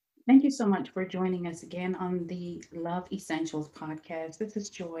Thank you so much for joining us again on the Love Essentials podcast. This is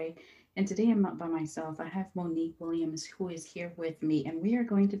Joy, and today I'm not by myself. I have Monique Williams who is here with me, and we are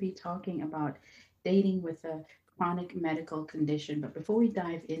going to be talking about dating with a chronic medical condition. But before we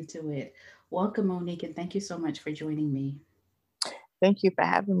dive into it, welcome, Monique, and thank you so much for joining me. Thank you for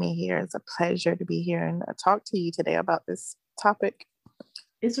having me here. It's a pleasure to be here and talk to you today about this topic.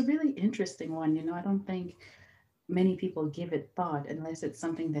 It's a really interesting one. I don't think many people give it thought unless it's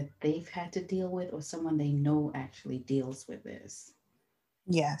something that they've had to deal with or someone they know actually deals with this.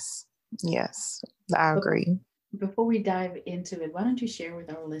 Yes, yes, I But agree. before we dive into it, why don't you share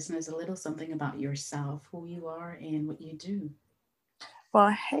with our listeners a little something about yourself, who you are, and what you do?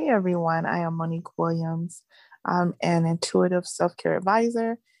 Well, hey everyone, I am Monique Williams. I'm an intuitive self care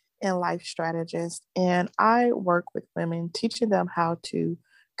advisor and life strategist, and I work with women, teaching them how to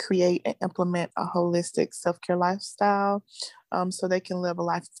create and implement a holistic self care lifestyle so they can live a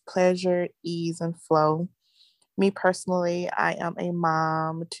life of pleasure, ease, and flow. Me personally, I am a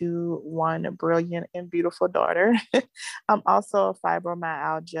mom to one brilliant and beautiful daughter. I'm also a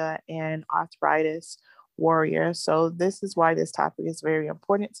fibromyalgia and arthritis warrior. So, this is why this topic is very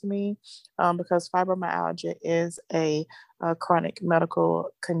important to me because fibromyalgia is a chronic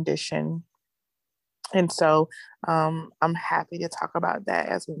medical condition. And so, I'm happy to talk about that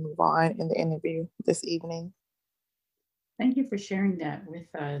as we move on in the interview this evening. Thank you for sharing that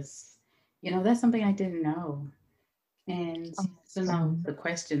with us. That's something I didn't know. And so now Awesome. the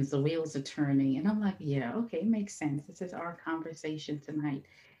questions, the wheels are turning. And I'm like, yeah, okay, makes sense. This is our conversation tonight,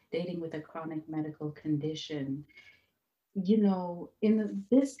 dating with a chronic medical condition. In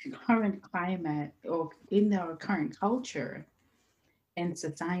this current climate or in our current culture, and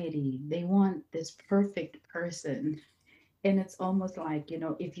society, they want this perfect person. And it's almost like,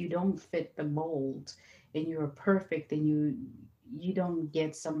 if you don't fit the mold and you're perfect, then you don't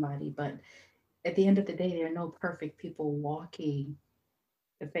get somebody. But at the end of the day, there are no perfect people walking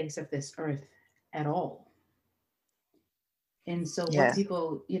the face of this earth at all. And so what Yes.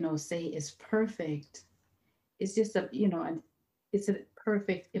 people, say is perfect is just it's a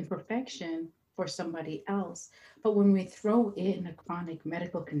perfect imperfection for somebody else. But when we throw in a chronic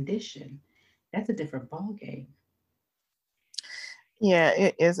medical condition, that's a different ball game. Yeah,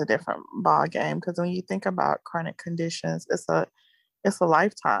 it is a different ball game because when you think about chronic conditions, it's a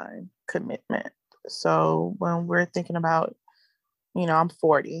lifetime commitment. So when we're thinking about, I'm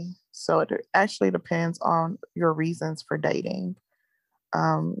 40, so it actually depends on your reasons for dating.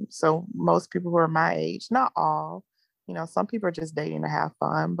 So most people who are my age, not all, some people are just dating to have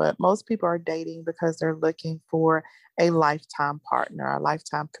fun, but most people are dating because they're looking for a lifetime partner, a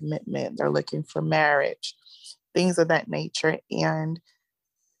lifetime commitment. They're looking for marriage, things of that nature. And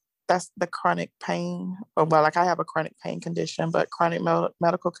that's the chronic pain. Or, well, like I have a chronic pain condition, but chronic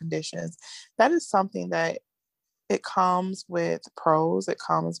medical conditions, that is something that it comes with pros, it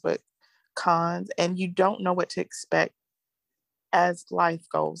comes with cons, and you don't know what to expect as life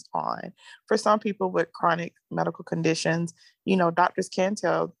goes on. For some people with chronic medical conditions, doctors can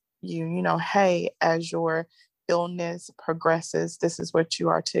tell you, hey, as your illness progresses, this is what you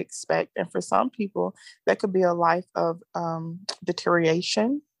are to expect. And for some people, that could be a life of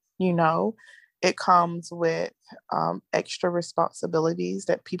deterioration. You know, it comes with extra responsibilities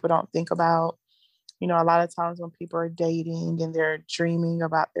that people don't think about. A lot of times when people are dating and they're dreaming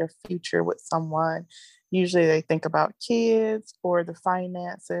about their future with someone, usually they think about kids or the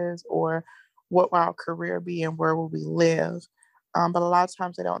finances or what will our career be and where will we live. But a lot of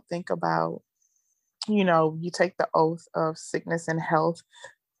times they don't think about, you take the oath of sickness and health,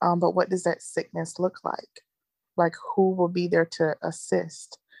 but what does that sickness look like? Like, who will be there to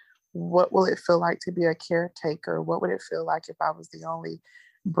assist? What will it feel like to be a caretaker? What would it feel like if I was the only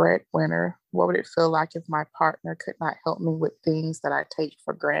breadwinner? What would it feel like if my partner could not help me with things that I take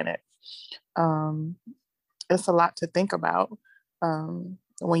for granted? Um, it's a lot to think about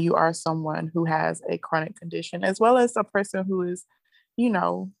when you are someone who has a chronic condition, as well as a person who is, you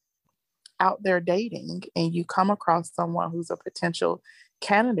know, out there dating and you come across someone who's a potential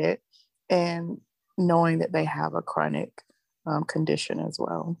candidate and knowing that they have a chronic condition as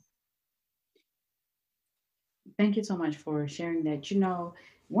well. Thank you so much for sharing that.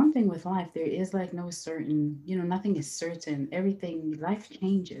 One thing with life, there is like no certain, nothing is certain. Everything, life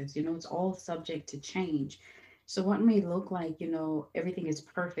changes, it's all subject to change. So what may look like, everything is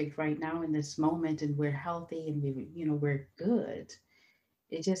perfect right now in this moment and we're healthy and we're good.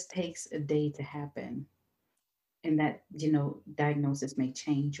 It just takes a day to happen. And that, diagnosis may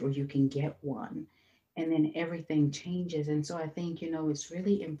change or you can get one. And then everything changes. And so I think, it's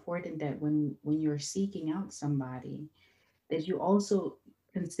really important that when you're seeking out somebody, that you also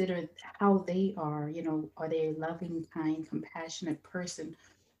consider how they are. Are they a loving, kind, compassionate person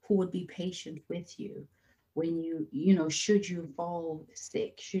who would be patient with you when should you fall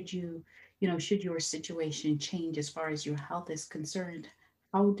sick, should your situation change as far as your health is concerned?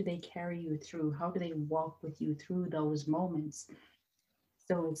 How do they carry you through? How do they walk with you through those moments?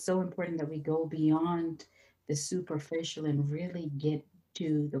 So it's so important that we go beyond the superficial and really get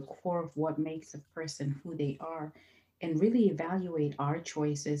to the core of what makes a person who they are and really evaluate our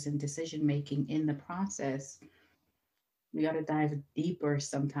choices and decision making in the process. We got to dive deeper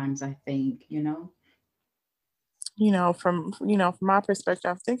sometimes, I think. From my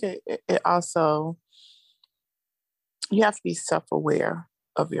perspective, I think it also, you have to be self-aware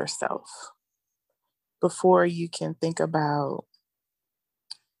of yourself before you can think about,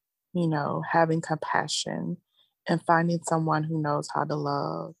 having compassion and finding someone who knows how to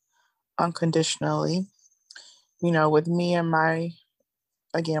love unconditionally. With me and my,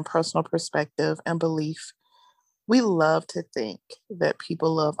 again, personal perspective and belief, we love to think that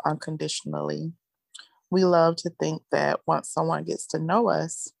people love unconditionally. We love to think that once someone gets to know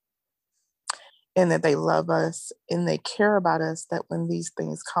us and that they love us and they care about us, that when these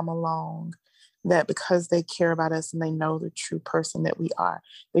things come along, that because they care about us and they know the true person that we are,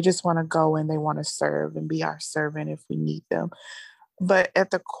 they just want to go and they want to serve and be our servant if we need them. But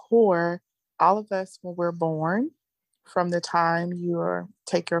at the core, all of us, when we're born, from the time you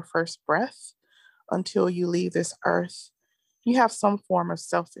take your first breath until you leave this earth, you have some form of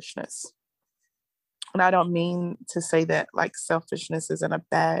selfishness. And I don't mean to say that like selfishness is in a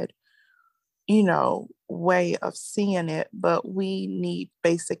bad, way of seeing it, but we need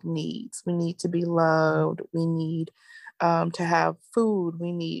basic needs. We need to be loved. We need to have food.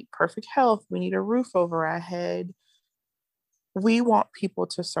 We need perfect health. We need a roof over our head. We want people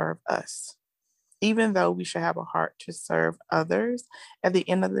to serve us. Even though we should have a heart to serve others, at the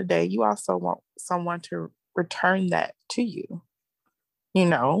end of the day, you also want someone to return that to you. You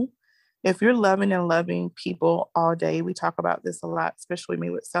know, if you're loving and loving people all day, we talk about this a lot, especially me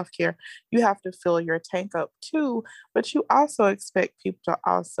with self care, you have to fill your tank up too, but you also expect people to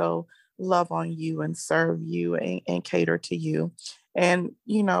also love on you and serve you and cater to you. And,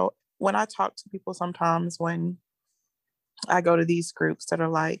 when I talk to people sometimes when I go to these groups that are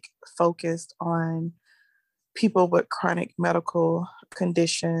like focused on people with chronic medical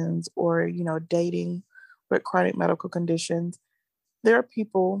conditions or, dating with chronic medical conditions, there are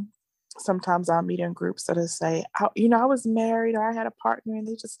people sometimes I'll meet in groups that'll say, I was married or I had a partner and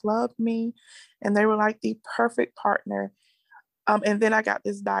they just loved me and they were like the perfect partner. And then I got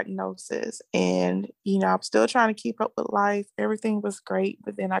this diagnosis and, I'm still trying to keep up with life. Everything was great,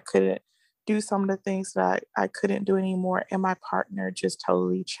 but then I couldn't do some of the things that I couldn't do anymore. And my partner just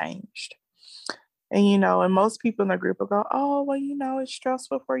totally changed. And, and most people in the group will go, oh, well, it's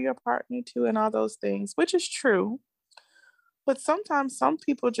stressful for your partner too, and all those things, which is true. But sometimes some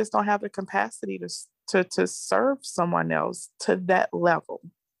people just don't have the capacity to serve someone else to that level.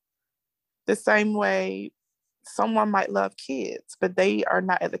 The same way someone might love kids, but they are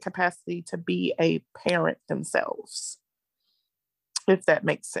not at the capacity to be a parent themselves, if that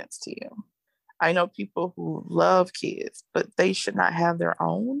makes sense to you. I know people who love kids, but they should not have their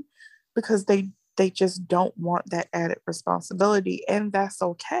own because they just don't want that added responsibility, and that's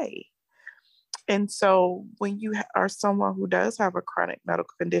okay. And so when you are someone who does have a chronic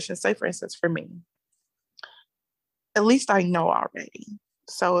medical condition, say for instance for me, at least I know already.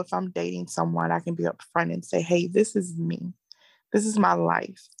 So if I'm dating someone, I can be upfront and say, hey, this is me. This is my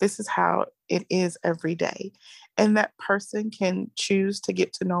life. This is how it is every day. And that person can choose to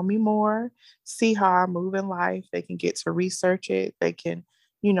get to know me more, see how I move in life. They can get to research it. They can,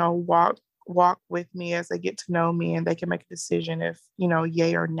 walk with me as they get to know me, and they can make a decision if,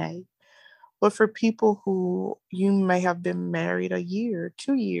 yay or nay. But for people who you may have been married a year,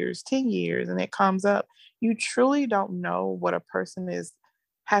 2 years, 10 years, and it comes up, you truly don't know what a person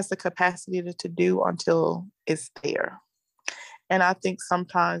has the capacity to do until it's there. And I think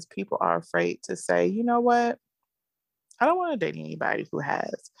sometimes people are afraid to say, you know what? I don't want to date anybody who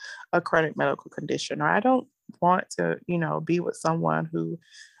has a chronic medical condition, or I don't want to, be with someone who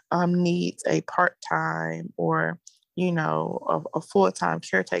needs a part-time or, a full-time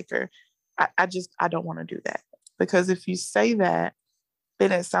caretaker. I don't want to do that, because if you say that,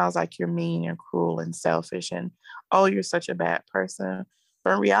 then it sounds like you're mean and cruel and selfish and, oh, you're such a bad person.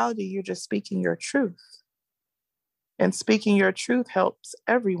 But in reality, you're just speaking your truth. And speaking your truth helps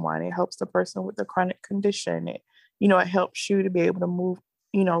everyone. It helps the person with the chronic condition. It helps you to be able to move,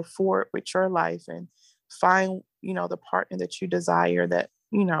 forward with your life and find, the partner that you desire that,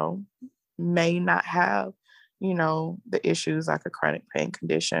 may not have, the issues like a chronic pain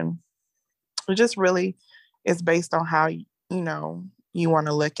condition. It just really is based on how, you want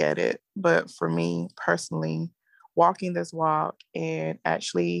to look at it. But for me personally, walking this walk and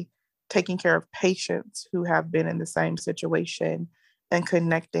actually taking care of patients who have been in the same situation and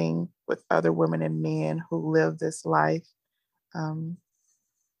connecting with other women and men who live this life, um,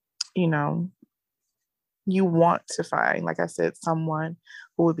 you know, you want to find, like I said, someone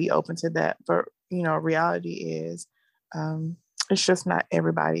who would be open to that. But, reality is it's just not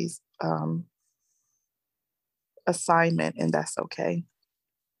everybody's assignment, and that's okay.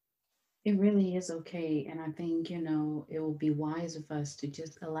 It really is okay. And I think, it will be wise of us to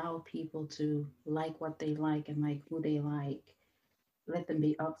just allow people to like what they like and like who they like. Let them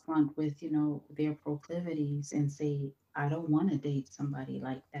be upfront with, their proclivities and say, I don't want to date somebody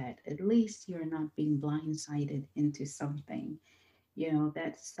like that. At least you're not being blindsided into something.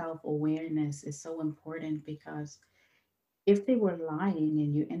 That self awareness is so important because if they were lying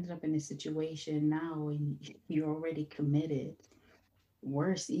and you ended up in a situation now and you're already committed,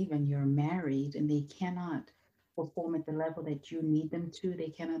 worse even, you're married and they cannot perform at the level that you need them to, they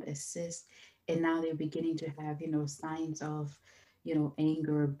cannot assist, and now they're beginning to have signs of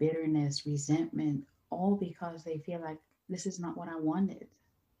anger, bitterness, resentment, all because they feel like this is not what I wanted,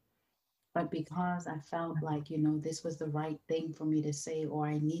 but because I felt like this was the right thing for me to say, or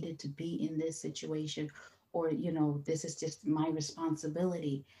I needed to be in this situation, or this is just my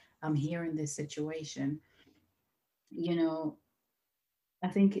responsibility, I'm here in this situation. you know I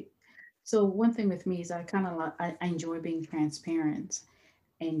think so. One thing with me is I kind of like I enjoy being transparent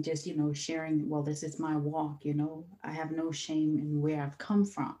and just sharing. Well, this is my walk. I have no shame in where I've come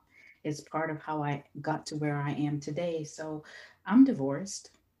from. It's part of how I got to where I am today. So I'm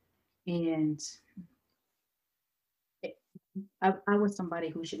divorced, and it, I was somebody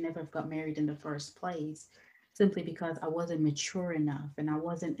who should never have got married in the first place. Simply because I wasn't mature enough and I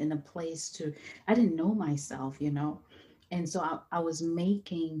wasn't in a place to, I didn't know myself. And so I was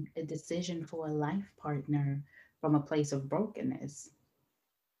making a decision for a life partner from a place of brokenness.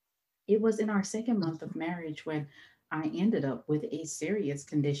 It was in our second month of marriage when I ended up with a serious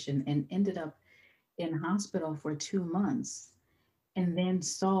condition and ended up in hospital for 2 months, and then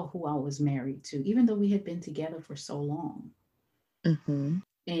saw who I was married to, even though we had been together for so long. Hmm.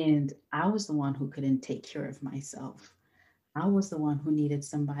 And I was the one who couldn't take care of myself. I was the one who needed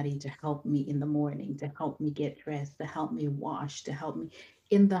somebody to help me in the morning, to help me get dressed, to help me wash, to help me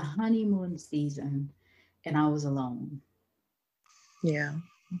in the honeymoon season. And I was alone. Yeah.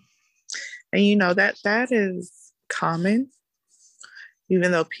 And that is common,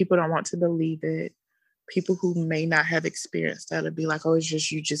 even though people don't want to believe it. People who may not have experienced that would be like, oh, it's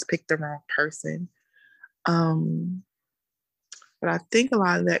just you just picked the wrong person. Um, but I think a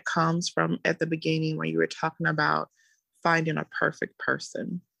lot of that comes from at the beginning when you were talking about finding a perfect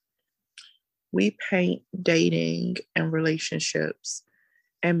person. We paint dating and relationships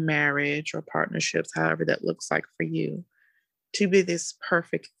and marriage or partnerships, however that looks like for you, to be this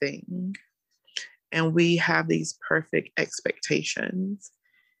perfect thing. And we have these perfect expectations.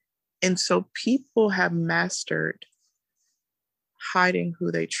 And so people have mastered hiding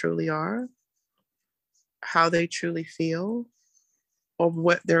who they truly are, how they truly feel, or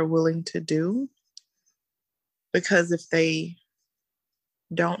what they're willing to do. Because if they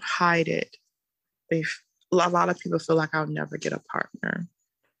don't hide it, a lot of people feel like I'll never get a partner.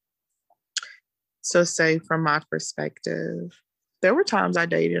 So, say from my perspective, there were times I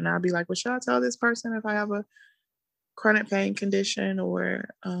dated and I'd be like, well, should I tell this person if I have a chronic pain condition, or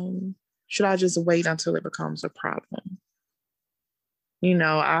should I just wait until it becomes a problem?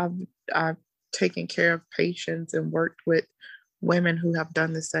 I've taken care of patients and worked with women who have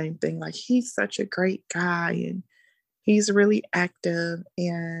done the same thing. Like, he's such a great guy and he's really active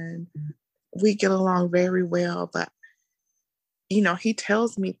and we get along very well. But, he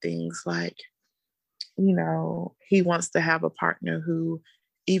tells me things like, he wants to have a partner who,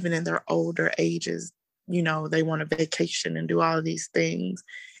 even in their older ages, they want to vacation and do all of these things.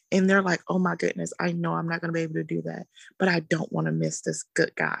 And they're like, oh my goodness, I know I'm not going to be able to do that, but I don't want to miss this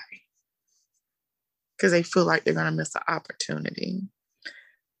good guy, because they feel like they're going to miss an opportunity.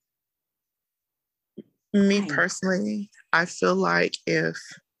 Me Right. personally, I feel like if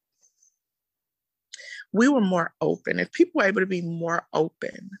we were more open, if people were able to be more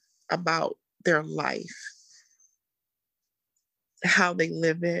open about their life, how they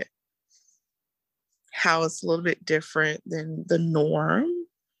live it, how it's a little bit different than the norm,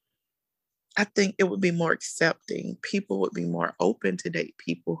 I think it would be more accepting. People would be more open to date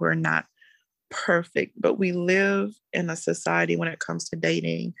people who are not perfect. But we live in a society when it comes to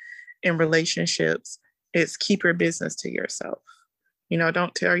dating and relationships It's keep your business to yourself. You know,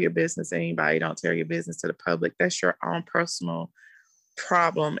 don't tell your business to anybody. Don't tell your business to the public. That's your own personal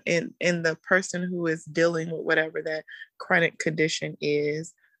problem. And the person who is dealing with whatever that chronic condition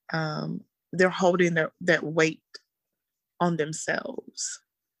is, they're holding that weight on themselves.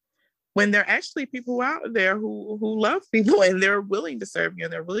 When there are actually people out there who love people and they're willing to serve you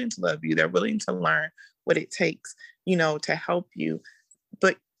and they're willing to love you, they're willing to learn what it takes, you know, to help you.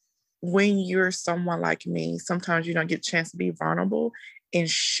 But when you're someone like me, sometimes you don't get a chance to be vulnerable and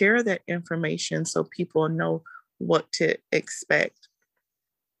share that information so people know what to expect.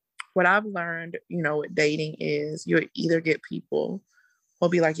 What I've learned, you know, with dating is you either get people who'll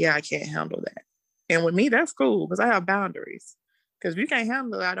be like, yeah, I can't handle that. And with me, that's cool because I have boundaries. Because if you can't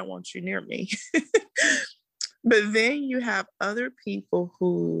handle it, I don't want you near me. But then you have other people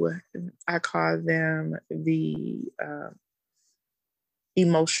who I call them the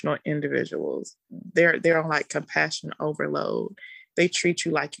emotional individuals. They're on like compassion overload. They treat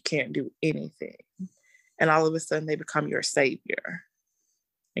you like you can't do anything. And all of a sudden they become your savior.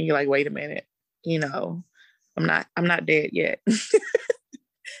 And you're like, wait a minute, you know, I'm not dead yet.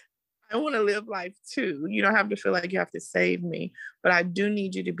 I want to live life too. You don't have to feel like you have to save me, but I do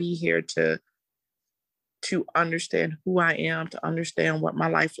need you to be here to understand who I am, to understand what my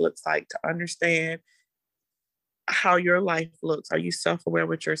life looks like, to understand how your life looks. Are you self-aware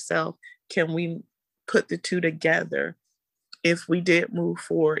with yourself? Can we put the two together? If we did move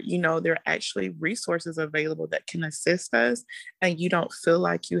forward, you know, there are actually resources available that can assist us, and you don't feel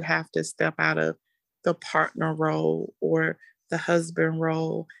like you have to step out of the partner role or the husband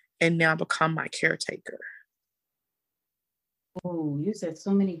role and now become my caretaker. Oh, you said so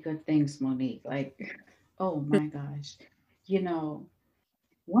many good things, Monique. Like, oh my gosh. You know,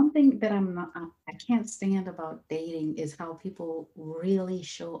 one thing that I can't stand about dating is how people really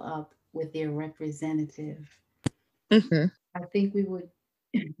show up with their representative. Mm-hmm. I think we would,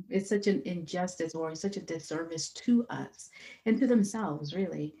 it's such an injustice or such a disservice to us and to themselves,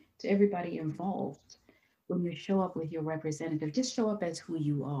 really, to everybody involved. When you show up with your representative, just show up as who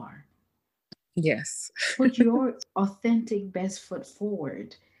you are. Yes. Put your authentic best foot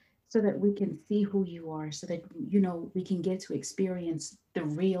forward so that we can see who you are, so that, you know, we can get to experience the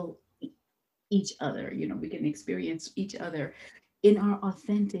real each other. You know, we can experience each other in our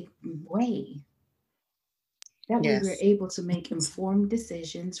authentic way. That way, we're Yes. able to make informed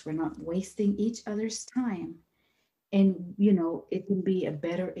decisions. We're not wasting each other's time. And, you know, it can be a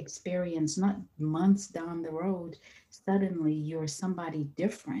better experience, not months down the road. Suddenly, you're somebody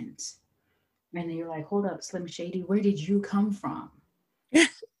different. And you're like, hold up, Slim Shady, where did you come from?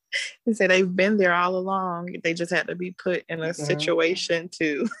 They say they've been there all along. They just had to be put in a Girl, situation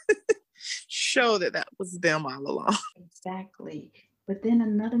to show that that was them all along. exactly. But then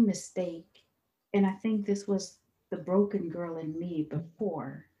another mistake, and I think this was the broken girl in me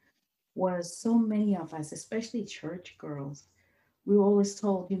before, was so many of us, especially church girls, we were always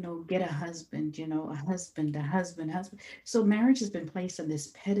told, you know, get a husband, you know, a husband, a husband, husband. So marriage has been placed on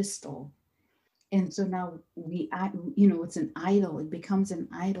this pedestal. And so now you know, it's an idol. It becomes an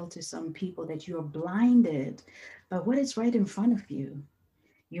idol to some people that you're blinded by what is right in front of you.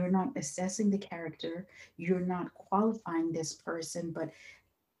 You're not assessing the character. You're not qualifying this person, but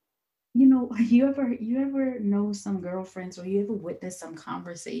you know, you ever know some girlfriends or you ever witness some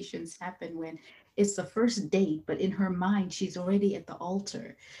conversations happen when it's the first date, but in her mind she's already at the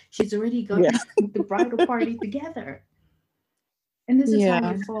altar. She's already got Yeah. the bridal party together. And this is how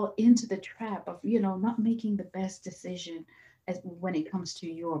Yeah. you fall into the trap of, you know, not making the best decision as when it comes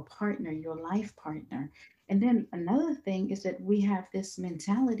to your partner, your life partner. And then another thing is that we have this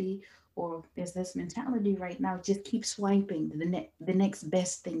mentality, or there's this mentality right now, just keep swiping. The next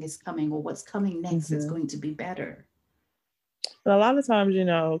best thing is coming, or what's coming next is Mm-hmm. going to be better. But a lot of times, you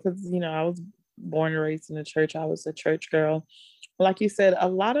know, because, you know, I was born and raised in the church, I was a church girl. Like you said, a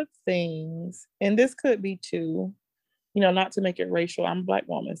lot of things, and this could be too, you know, not to make it racial. I'm a Black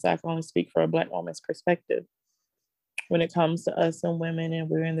woman, so I can only speak for a Black woman's perspective when it comes to us and women, and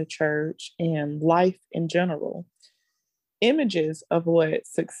we're in the church and life in general. Images of what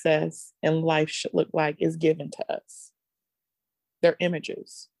success and life should look like is given to us. They're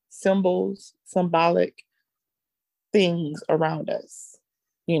images, symbols, symbolic things around us.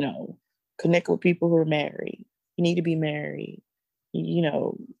 You know, connect with people who are married. You need to be married. You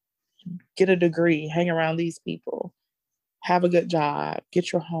know, get a degree, hang around these people, have a good job,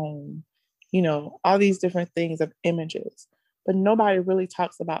 get your home, you know, all these different things of images. But nobody really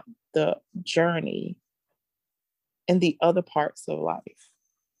talks about the journey and the other parts of life.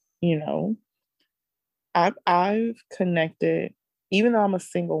 You know, I've connected, even though I'm a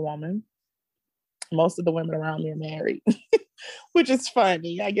single woman, Most of the women around me are married, which is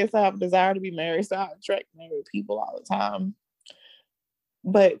funny. I guess I have a desire to be married, so I attract married people all the time.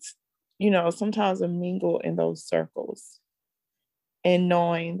 But, sometimes I mingle in those circles and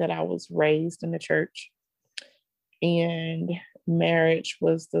knowing that I was raised in the church and marriage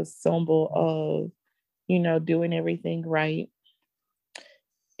was the symbol of, doing everything right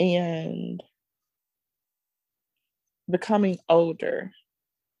and becoming older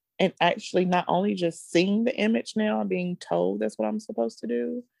and actually not only just seeing the image now, being told that's what I'm supposed to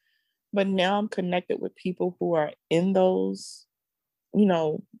do, but now I'm connected with people who are in those, you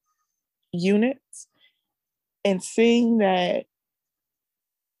know, units and seeing that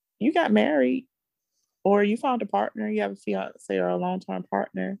you got married or you found a partner, you have a fiance or a long-term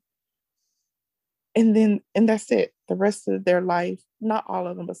partner, and that's it. The rest of their life, not all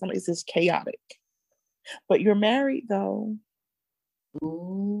of them, but some, it's just chaotic. But you're married though.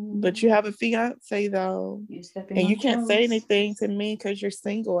 Ooh, But you have a fiance though. you're stepping And you on can't say toes. anything to me because you're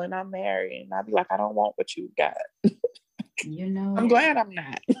single and I'm married. And I'd be like, I don't want what you got. You I'm know, glad I'm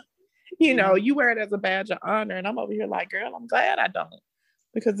not. You wear it as a badge of honor. And I'm over here like, girl, I'm glad I don't.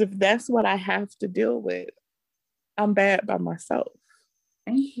 Because if that's what I have to deal with, I'm bad by myself.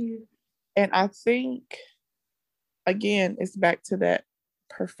 thank you. And I think, again, it's back to that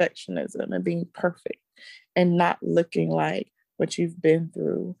perfectionism and being perfect and not looking like what you've been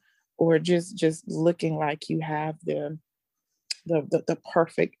through or just looking like you have the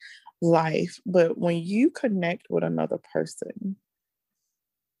perfect life. But when you connect with another person,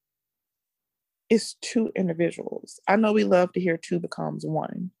 it's two individuals. I know we love to hear two becomes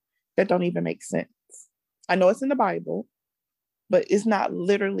one. That don't even make sense. I know it's in the Bible, but it's not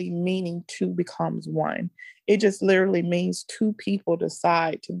literally meaning two becomes one. It just literally means two people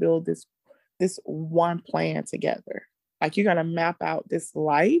decide to build this one plan together. Like you're gonna map out this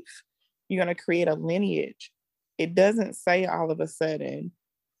life, you're gonna create a lineage. It doesn't say all of a sudden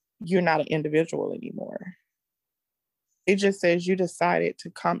you're not an individual anymore. It just says you decided to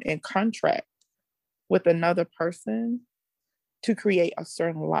come in contract with another person to create a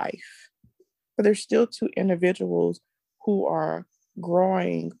certain life. But there's still two individuals who are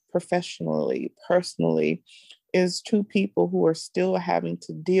growing professionally, personally, is two people who are still having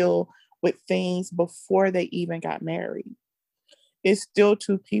to deal with things before they even got married. It's still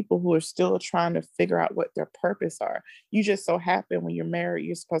two people who are still trying to figure out what their purpose are. You just so happen when you're married,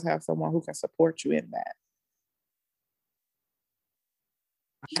 you're supposed to have someone who can support you in that.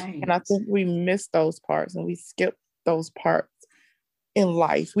 And I Right. think we miss those parts and we skip those parts in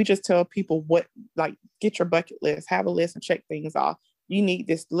life. We just tell people what, like, get your bucket list, have a list and check things off. You need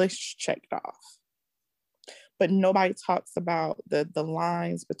this list checked off. But nobody talks about the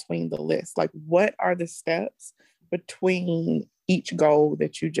lines between the list. Like, what are the steps between each goal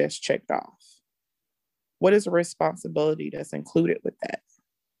that you just checked off? What is the responsibility that's included with that?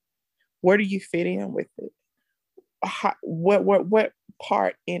 Where do you fit in with it? What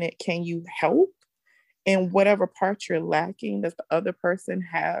part in it can you help? And whatever part you're lacking, does the other person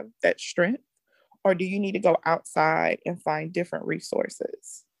have that strength? Or do you need to go outside and find different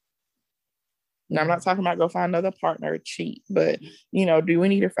resources? Now, I'm not talking about go find another partner or cheat, but do we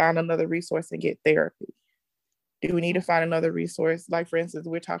need to find another resource and get therapy? Do we need to find another resource? Like, for instance,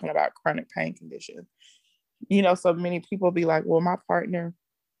 we're talking about chronic pain conditions. So many people be like, well, my partner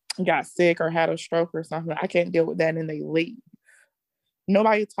got sick or had a stroke or something. I can't deal with that. And they leave.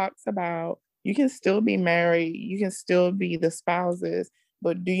 Nobody talks about you can still be married, you can still be the spouses,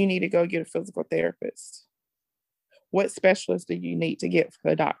 but do you need to go get a physical therapist? What specialist do you need to get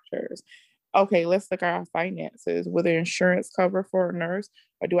for the doctors? Okay, let's look at our finances. Will the insurance cover for a nurse,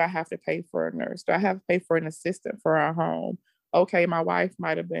 or do I have to pay for a nurse? Do I have to pay for an assistant for our home? Okay, my wife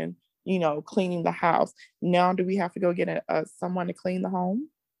might have been, cleaning the house. Now, do we have to go get someone to clean the home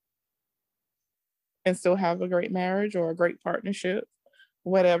and still have a great marriage or a great partnership?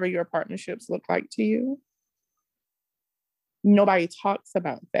 Whatever your partnerships look like to you. Nobody talks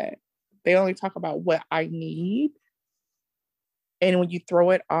about that. They only talk about what I need. And when you throw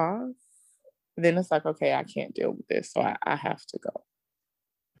it off, then it's like, okay, I can't deal with this. So I have to go.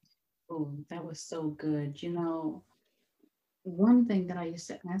 Oh, that was so good. One thing that I used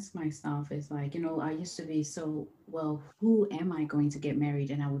to ask myself is like, I used to be so, well, who am I going to get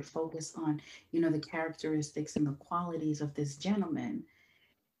married? And I would focus on, the characteristics and the qualities of this gentleman.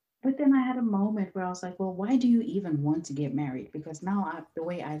 But then I had a moment where I was like, well, why do you even want to get married? Because now the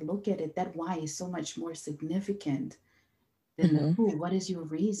way I look at it, that why is so much more significant than the Mm-hmm. who. What is your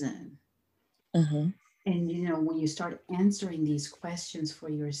reason? Mm-hmm. And when you start answering these questions for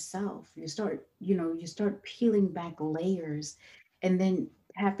yourself, you start peeling back layers and then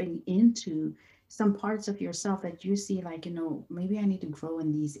tapping into some parts of yourself that you see, like, maybe I need to grow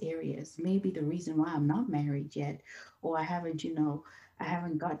in these areas. Maybe the reason why I'm not married yet, or I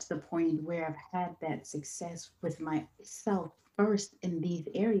haven't got to the point where I've had that success with myself first in these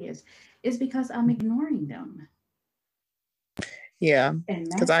areas is because I'm ignoring them Yeah, and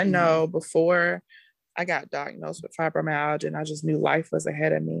because I masking know them. before I got diagnosed with fibromyalgia and I just knew life was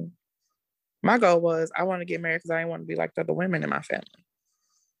ahead of me. My goal was I want to get married because I didn't want to be like the other women in my family.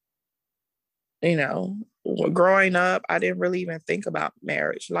 You know, growing up, I didn't really even think about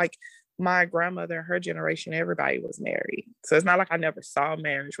marriage. Like my grandmother, her generation, everybody was married. So it's not like I never saw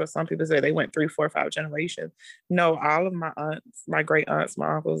marriage. What some people say they went 3, 4, 5 generations. No, all of my aunts, my great aunts,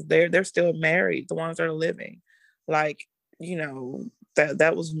 my uncles, they're still married. The ones that are living, like,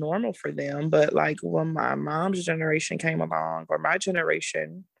 that was normal for them. But like when my mom's generation came along, or my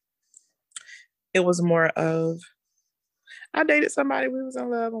generation, it was more of I dated somebody, we was in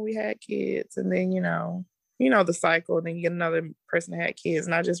love and we had kids, and then the cycle, and then you get another person that had kids,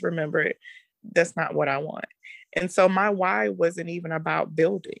 and I just remember it. That's not what I want. And so my why wasn't even about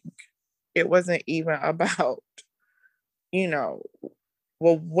building. It wasn't even about, you know,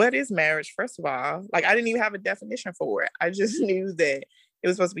 well, what is marriage? First of all, like I didn't even have a definition for it. I just knew that it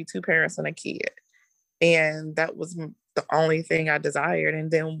was supposed to be two parents and a kid. And that was the only thing I desired. And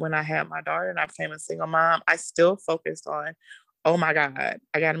then when I had my daughter and I became a single mom, I still focused on, oh my God,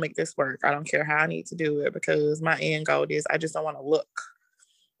 I got to make this work. I don't care how I need to do it, because my end goal is I just don't want to look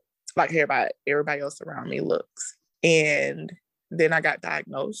like everybody else around me looks. And then I got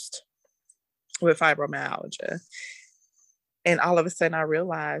diagnosed with fibromyalgia. And all of a sudden I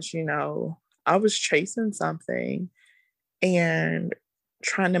realized, I was chasing something and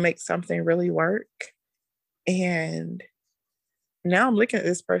trying to make something really work. And now I'm looking at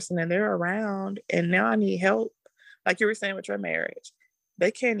this person and they're around, and now I need help. Like you were saying with your marriage,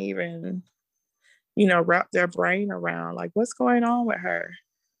 they can't even, wrap their brain around like what's going on with her.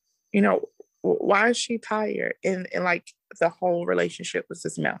 Why is she tired? And like the whole relationship was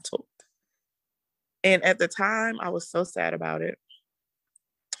dismantled. And at the time, I was so sad about it.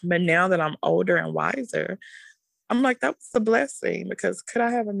 But now that I'm older and wiser, I'm like, that was a blessing, because could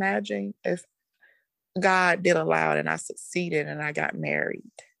I have imagined if God did allow it and I succeeded and I got married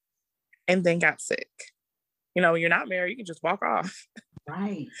and then got sick? You're not married, you can just walk off.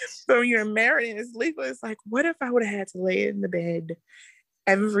 Right. But when you're married and it's legal, it's like, what if I would have had to lay in the bed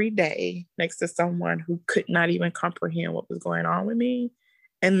every day next to someone who could not even comprehend what was going on with me,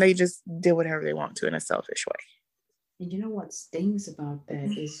 and they just did whatever they want to in a selfish way? And you know what stings about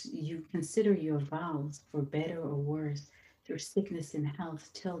that is you consider your vows for better or worse, through sickness and health,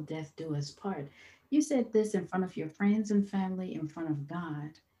 till death do us part. You said this in front of your friends and family, in front of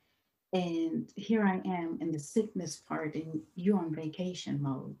God. And here I am in the sickness part, and you're on vacation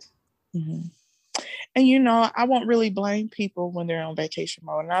mode. Mm-hmm. And I won't really blame people when they're on vacation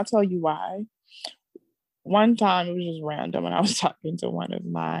mode, and I'll tell you why. One time, it was just random, and I was talking to one of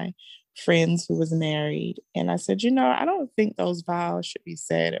my friends who was married, and I said, I don't think those vows should be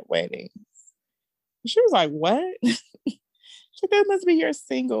said at weddings. She was like, what? She said, that must be your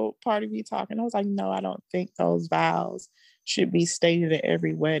single part of you talking. I was like, no, I don't think those vows should be stated at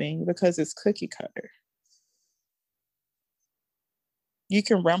every wedding, because it's cookie cutter. You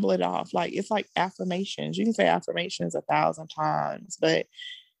can rumble it off. Like, it's like affirmations. You can say affirmations 1,000 times, but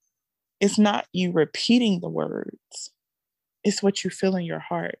it's not you repeating the words. It's what you feel in your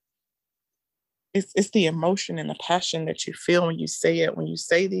heart. It's the emotion and the passion that you feel when you say it. When you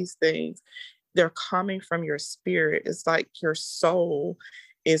say these things, they're coming from your spirit. It's like your soul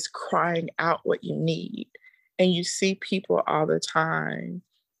is crying out what you need. And you see people all the time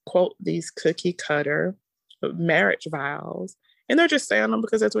quote these cookie cutter marriage vows, and they're just saying them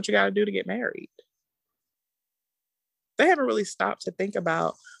because that's what you got to do to get married. They haven't really stopped to think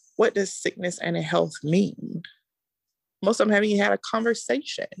about, what does sickness and health mean? Most of them haven't even had a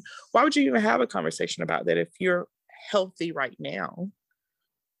conversation. Why would you even have a conversation about that if you're healthy right now?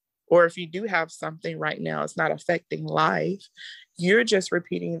 Or if you do have something right now, it's not affecting life. You're just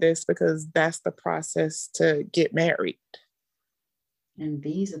repeating this because that's the process to get married. And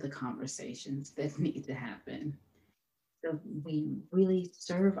these are the conversations that need to happen. So we really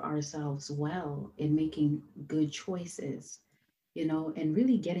serve ourselves well in making good choices, and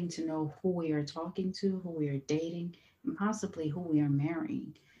really getting to know who we are talking to, who we are dating, and possibly who we are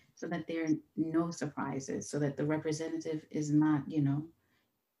marrying, so that there are no surprises, so that the representative is not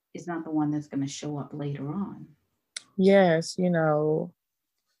the one that's going to show up later on. Yes, say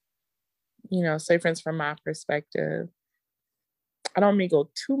for instance, from my perspective, I don't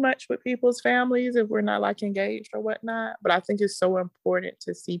mingle too much with people's families if we're not like engaged or whatnot, but I think it's so important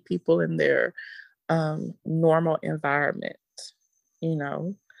to see people in their normal environment. You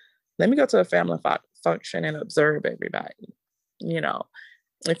know, let me go to a family function and observe everybody. You know,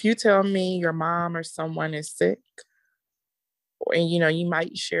 if you tell me your mom or someone is sick, and you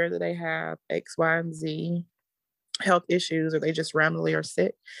might share that they have X, Y, and Z health issues, or they just randomly are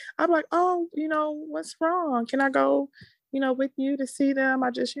sick, I'm like, oh, what's wrong? Can I go, with you to see them? I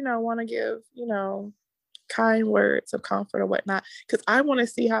just, want to give, kind words of comfort or whatnot, because I want to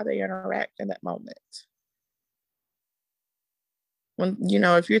see how they interact in that moment. When,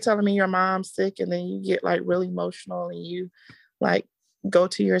 if you're telling me your mom's sick and then you get like really emotional and you like go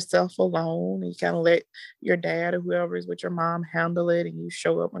to yourself alone and you kind of let your dad or whoever is with your mom handle it and you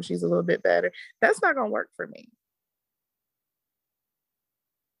show up when she's a little bit better, that's not going to work for me.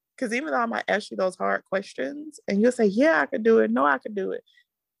 Because even though I might ask you those hard questions and you'll say, yeah, I could do it. No, I could do it.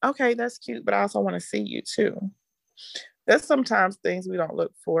 Okay, that's cute, but I also want to see you too. There's sometimes things we don't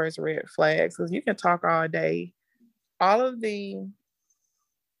look for as red flags, because you can talk all day. All of the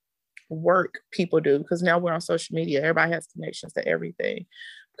work people do, because now we're on social media, everybody has connections to everything,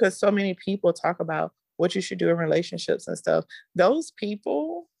 because so many people talk about what you should do in relationships and stuff. Those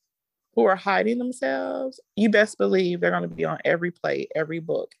people who are hiding themselves, you best believe they're going to be on every play, every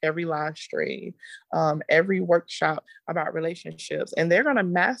book, every live stream, every workshop about relationships, and they're going to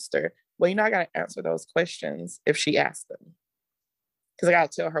master. Well, I got to answer those questions if she asks them, because I got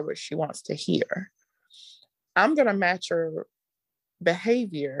to tell her what she wants to hear. I'm going to match her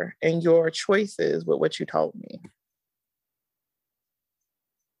behavior and your choices with what you told me.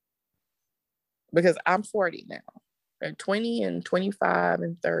 Because I'm 40 now, and 20 and 25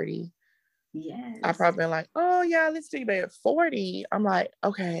 and 30. Yes. I've probably been like, oh yeah, let's do that. At 40, I'm like,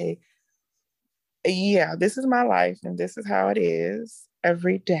 okay, yeah, this is my life and this is how it is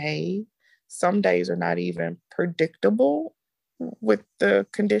every day. Some days are not even predictable with the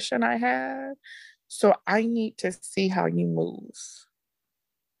condition I have. So I need to see how you move.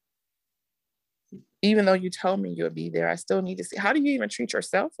 Even though you told me you'll be there, I still need to see, how do you even treat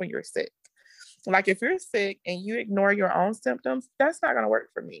yourself when you're sick? Like if you're sick and you ignore your own symptoms, that's not going to work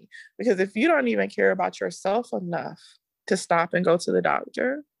for me. Because if you don't even care about yourself enough to stop and go to the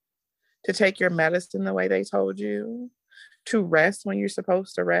doctor, to take your medicine the way they told you, to rest when you're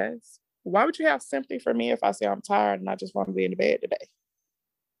supposed to rest, why would you have sympathy for me if I say I'm tired and I just want to be in the bed today?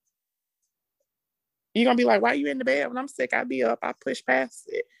 You're going to be like, why are you in the bed? When I'm sick, I be up, I push past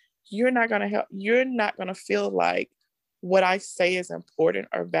it. You're not going to help. You're not going to feel like what I say is important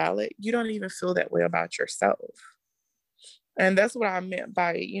or valid. You don't even feel that way about yourself. And that's what I meant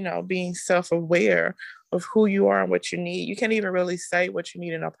by, being self-aware of who you are and what you need. You can't even really say what you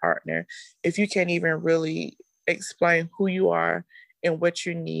need in a partner if you can't even really explain who you are and what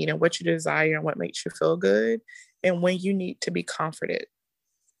you need and what you desire and what makes you feel good and when you need to be comforted.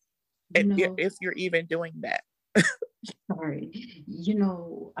 If you're even doing that. Sorry.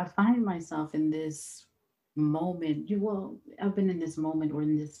 I find myself in this moment. I've been in this moment or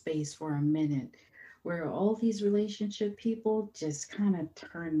in this space for a minute where all these relationship people just kind of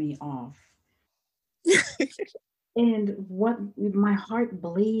turn me off. And what my heart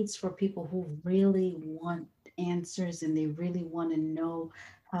bleeds for people who really want answers and they really want to know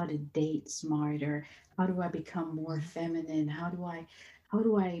how to date smarter. How do I become more feminine? How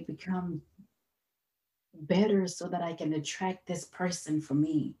do I become better so that I can attract this person for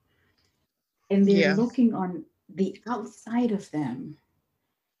me? And they're looking on the outside of them,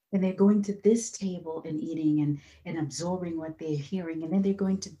 and they're going to this table and eating and absorbing what they're hearing, and then they're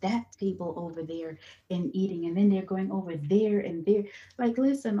going to that table over there and eating, and then they're going over there and there. Like,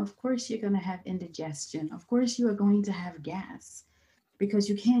 listen, of course you're going to have indigestion, of course you are going to have gas, because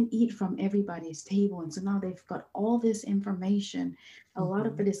you can't eat from everybody's table. And so now they've got all this information. A lot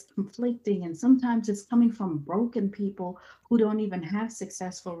of it is conflicting, and sometimes it's coming from broken people who don't even have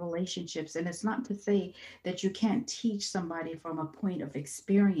successful relationships. And it's not to say that you can't teach somebody from a point of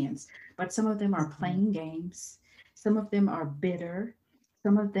experience, but some of them are playing games, some of them are bitter,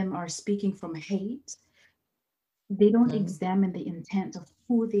 some of them are speaking from hate. They don't examine the intent of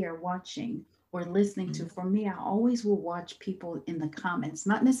who they are watching or listening to. For me, I always will watch people in the comments,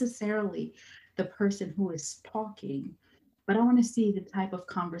 not necessarily the person who is talking, but I want to see the type of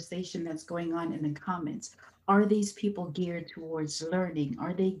conversation that's going on in the comments. Are these people geared towards learning?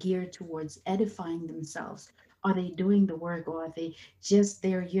 Are they geared towards edifying themselves? Are they doing the work, or are they just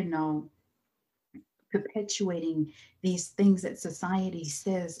there, perpetuating these things that society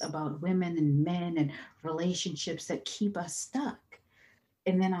says about women and men and relationships that keep us stuck?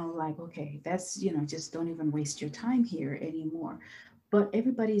 And then I'm like, okay, that's, just don't even waste your time here anymore. But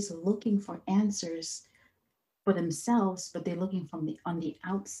everybody's looking for answers for themselves, but they're looking from the on the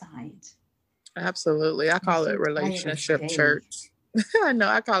outside. Absolutely. I I'm call it so tired of relationship they. church. I know,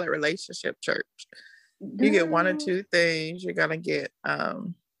 I call it relationship church. You get one or Girl. two things. You're gonna get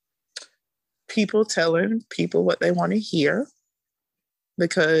people telling people what they want to hear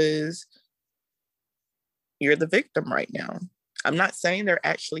because you're the victim right now. I'm not saying they're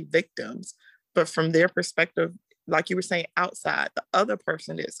actually victims, but from their perspective, like you were saying, outside, the other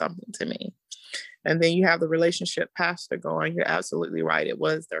person did something to me. And then you have the relationship pastor going, you're absolutely right. It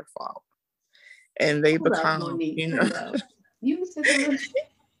was their fault. And they Hold up, become, Monique. Hold up. You said the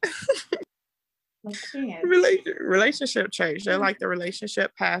I can't. relationship change. They're like the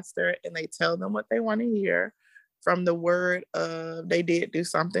relationship pastor, and they tell them what they want to hear from the word of they did do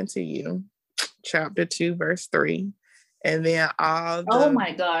something to you, chapter 2, verse 3. And then all Oh the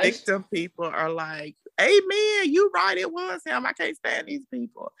my gosh. victim people are like, Amen, you right, it was him. I can't stand these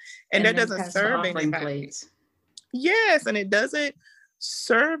people. And And that then doesn't pass the serve offering anybody. plates. Yes, and it doesn't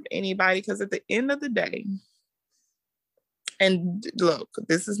serve anybody because at the end of the day, and look,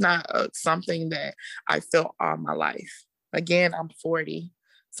 this is not something that I felt all my life. Again, I'm 40.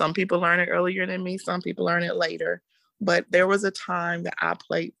 Some people learn it earlier than me, some people learn it later. But there was a time that I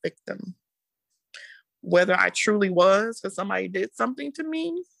played victim. Whether I truly was because somebody did something to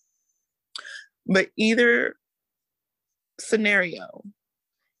me, but either scenario,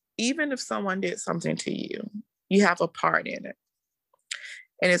 even if someone did something to you, you have a part in it.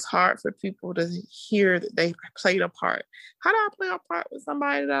 And it's hard for people to hear that they played a part. How do I play a part with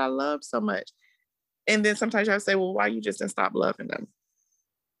somebody that I love so much? And then sometimes you have to say, well, why you just didn't stop loving them?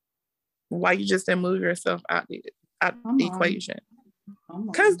 Why you just didn't move yourself out Come the on. equation? Come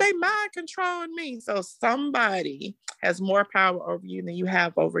Because on. they mind controlling me. So somebody has more power over you than you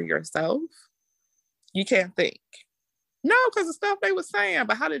have over yourself. You can't think. No, because the stuff they were saying,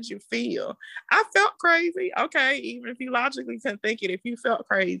 but how did you feel? I felt crazy. Okay, even if you logically can think it, if you felt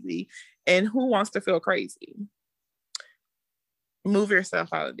crazy, and who wants to feel crazy? Move yourself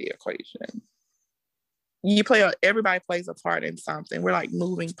out of the equation. Everybody plays a part in something. We're like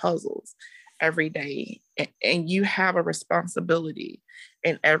moving puzzles every day, and you have a responsibility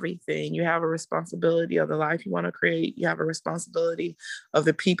in everything. You have a responsibility of the life you want to create. You have a responsibility of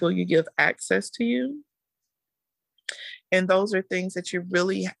the people you give access to you. And those are things that you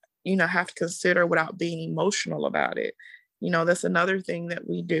really, have to consider without being emotional about it. That's another thing that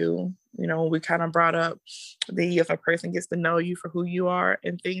we do. We kind of brought up if a person gets to know you for who you are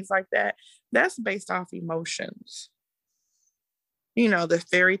and things like that, that's based off emotions. The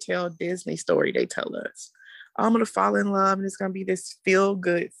fairy tale Disney story they tell us. I'm going to fall in love and it's going to be this feel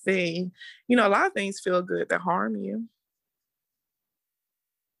good thing. A lot of things feel good that harm you.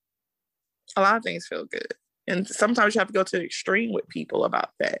 A lot of things feel good. And sometimes you have to go to the extreme with people about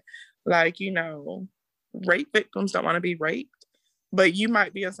that. Like, rape victims don't want to be raped, but you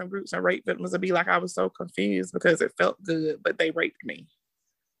might be in some groups and rape victims will be like, I was so confused because it felt good, but they raped me.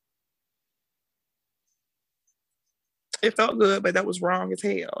 It felt good, but that was wrong as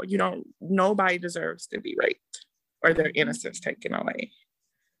hell. Nobody deserves to be raped or their innocence taken away.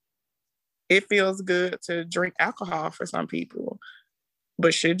 It feels good to drink alcohol for some people,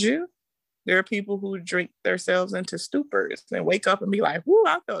 but should you? There are people who drink themselves into stupors and wake up and be like, whoo,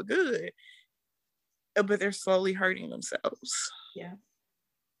 I felt good. But they're slowly hurting themselves. Yeah.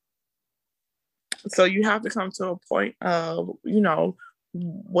 So you have to come to a point of,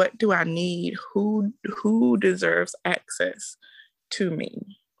 what do I need? Who deserves access to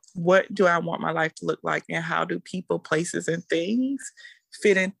me? What do I want my life to look like? And how do people, places, and things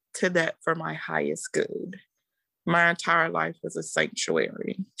fit into that for my highest good? My entire life is a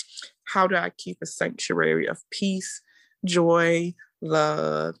sanctuary. How do I keep a sanctuary of peace, joy,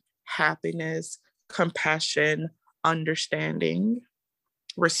 love, happiness, compassion, understanding,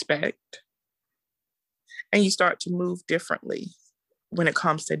 respect? And you start to move differently when it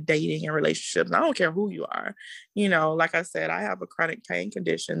comes to dating and relationships. I don't care who you are. Like I said, I have a chronic pain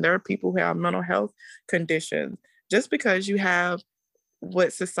condition. There are people who have mental health conditions. Just because you have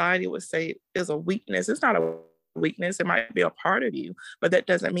what society would say is a weakness, it's not a weakness. It might be a part of you, but that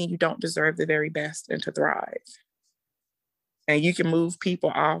doesn't mean you don't deserve the very best and to thrive. And you can move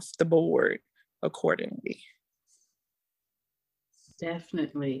people off the board accordingly.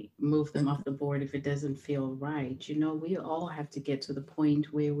 Definitely move them off the board if it doesn't feel right. We all have to get to the point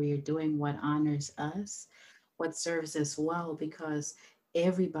where we're doing what honors us, what serves us well, because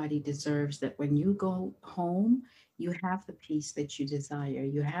everybody deserves that when you go home, You have the peace that you desire.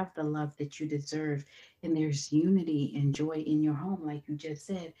 You have the love that you deserve. And there's unity and joy in your home, like you just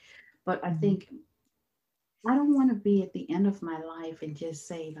said. But I Mm-hmm. think I don't want to be at the end of my life and just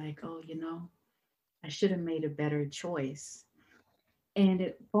say, like, oh, I should have made a better choice. And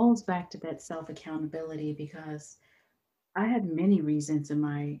it falls back to that self accountability because I had many reasons in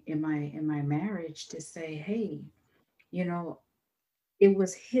my marriage to say, hey, you know, it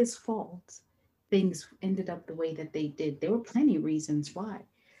was his fault. Things ended up the way that they did. There were plenty of reasons why.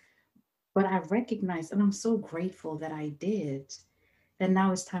 But I recognize, and I'm so grateful that I did, that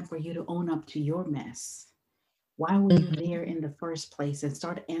now it's time for you to own up to your mess. Why were you Mm-hmm. there in the first place? And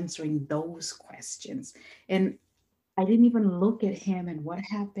start answering those questions. And I didn't even look at him and what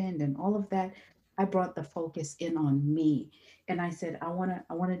happened and all of that. I brought the focus in on me. And I said, I want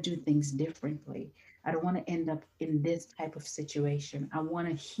to do things differently. I don't want to end up in this type of situation. I want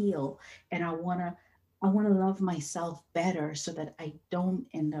to heal and I want to love myself better so that I don't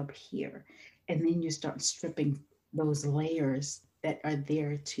end up here. And then you start stripping those layers that are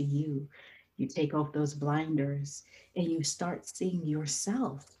there to you. You take off those blinders and you start seeing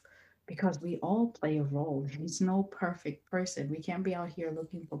yourself because we all play a role. There's no perfect person. We can't be out here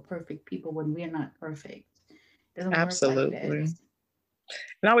looking for perfect people when we're not perfect. It doesn't work like that. Absolutely.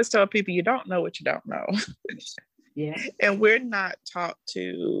 And I always tell people, you don't know what you don't know. Yeah. And we're not taught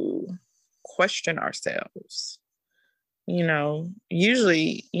to question ourselves.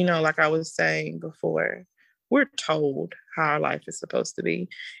 Usually, like I was saying before, we're told how our life is supposed to be.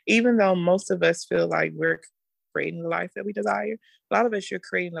 Even though most of us feel like we're creating the life that we desire, a lot of us, you're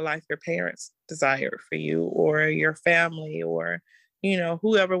creating the life your parents desire for you or your family or,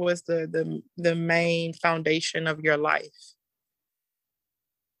 whoever was the main foundation of your life.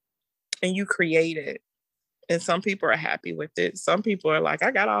 And you create it. And some people are happy with it. Some people are like, I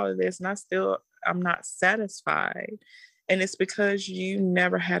got all of this and I'm not satisfied. And it's because you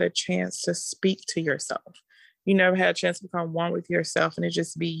never had a chance to speak to yourself. You never had a chance to become one with yourself and it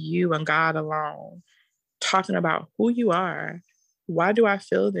just be you and God alone talking about who you are. Why do I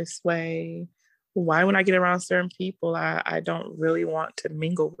feel this way? Why, when I get around certain people, I don't really want to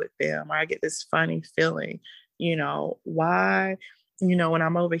mingle with them. Or I get this funny feeling, why, when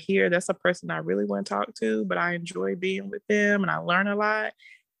I'm over here, that's a person I really want to talk to, but I enjoy being with them and I learn a lot.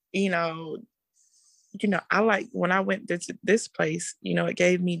 You know, I like when I went to this place, it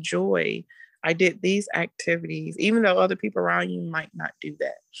gave me joy. I did these activities, even though other people around you might not do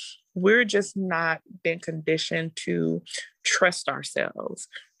that. We're just not been conditioned to trust ourselves,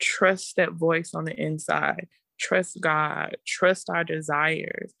 trust that voice on the inside, trust God, trust our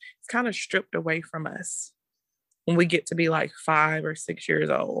desires. It's kind of stripped away from us when we get to be like 5 or 6 years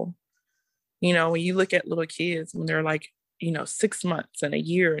old. When you look at little kids when they're like, 6 months and a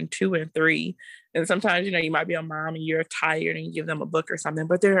year and 2 and 3, and sometimes, you might be a mom and you're tired and you give them a book or something,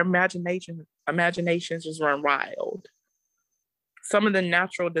 but their imaginations just run wild. Some of the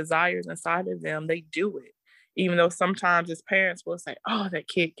natural desires inside of them, they do it. Even though sometimes as parents will say, oh, that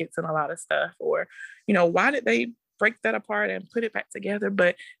kid gets in a lot of stuff, or, why did they break that apart and put it back together?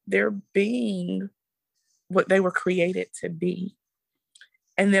 But they're being what they were created to be.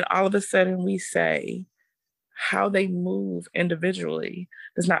 And then all of a sudden we say, how they move individually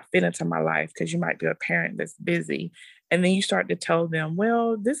does not fit into my life because you might be a parent that's busy. And then you start to tell them,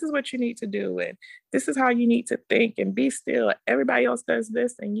 well, this is what you need to do. And this is how you need to think and be still. Everybody else does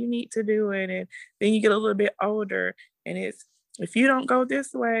this and you need to do it. And then you get a little bit older and it's, if you don't go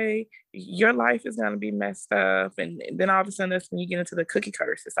this way, your life is going to be messed up. And then all of a sudden, that's when you get into the cookie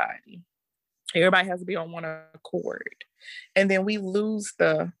cutter society. Everybody has to be on one accord. And then we lose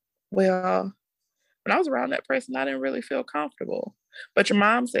well, when I was around that person, I didn't really feel comfortable. But your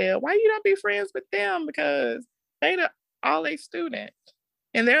mom said, why you don't be friends with them? Because all a student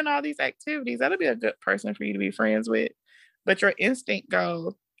and they're in all these activities. That'll be a good person for you to be friends with. But your instinct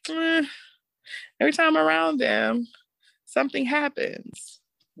goes, every time around them, something happens.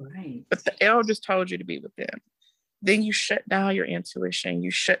 Right. But the elders told you to be with them. Then you shut down your intuition.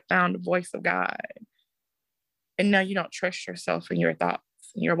 You shut down the voice of God. And now you don't trust yourself and your thoughts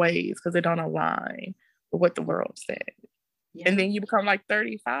and your ways because they don't align with what the world said. Yeah. And then you become like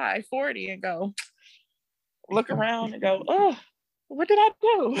 35, 40 and look around and go, oh, what did I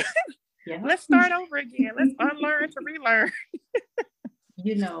do? Yeah. Let's start over again. Let's unlearn to relearn.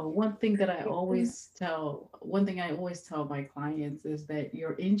 One thing I always tell my clients is that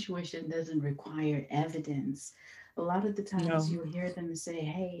your intuition doesn't require evidence. A lot of the times No. you hear them say,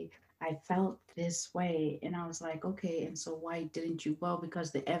 hey, I felt this way. And I was like, okay, and so why didn't you? Well,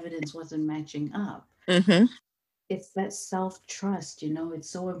 because the evidence wasn't matching up. Mm-hmm. it's that self-trust, it's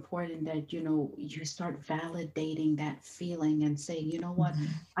so important that, you start validating that feeling and saying, you know what,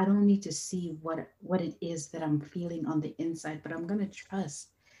 Mhm. I don't need to see what it is that I'm feeling on the inside, but I'm going to trust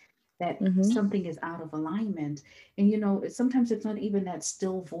that Mhm. something is out of alignment. And sometimes it's not even that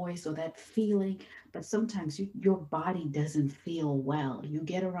still voice or that feeling, but sometimes your body doesn't feel well. You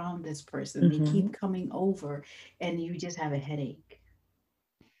get around this person, they keep Mhm. coming over, and you just have a headache.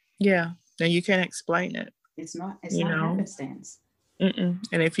 Yeah. And you can't explain it, It's you not know. happenstance. Mm-mm.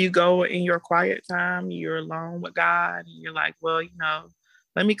 And if you go in your quiet time, you're alone with God, and you're like, well,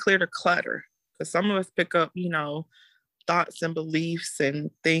 let me clear the clutter. Because some of us pick up, thoughts and beliefs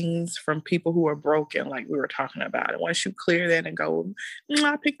and things from people who are broken, like we were talking about. And once you clear that and go,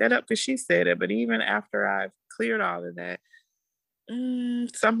 I picked that up because she said it. But even after I've cleared all of that,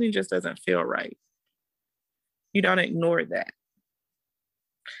 something just doesn't feel right. You don't ignore that.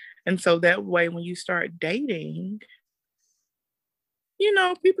 And so that way, when you start dating,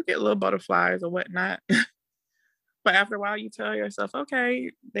 people get little butterflies or whatnot. But after a while, you tell yourself,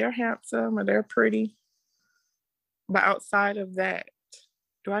 okay, they're handsome or they're pretty. But outside of that,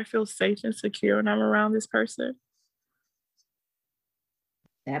 do I feel safe and secure when I'm around this person?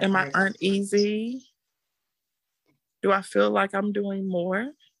 That Am I part. uneasy? Do I feel like I'm doing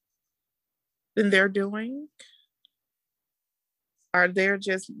more than they're doing? Are they're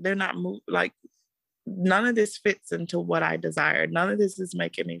not like none of this fits into what I desire. None of this is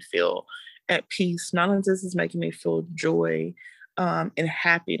making me feel at peace. None of this is making me feel joy and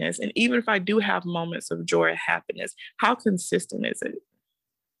happiness. And even if I do have moments of joy and happiness, how consistent is it?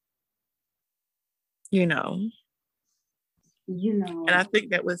 You know? You And I know, think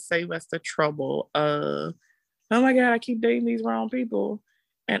that would save us the trouble of, oh my God, I keep dating these wrong people.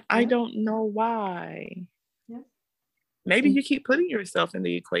 And I yep, don't know why. yep. Maybe And you keep putting yourself in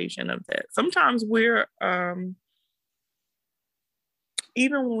the equation of that. Sometimes we're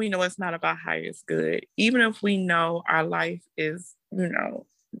even when we know it's not about highest good, even if we know our life is,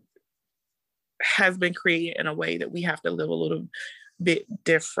 has been created in a way that we have to live a little bit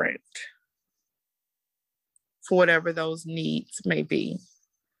different for whatever those needs may be,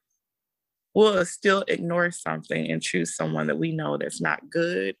 we'll still ignore something and choose someone that we know that's not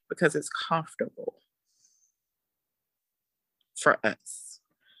good because it's comfortable for us.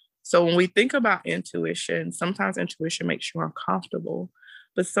 So when we think about intuition, sometimes intuition makes you uncomfortable,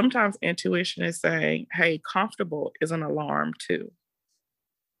 but sometimes intuition is saying, hey, comfortable is an alarm too.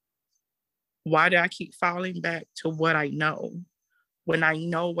 Why do I keep falling back to what I know when I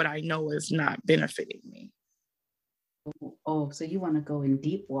know what I know is not benefiting me? oh, so you want to go in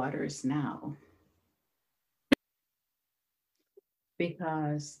deep waters now,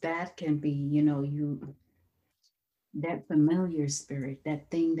 because that can be, that familiar spirit, that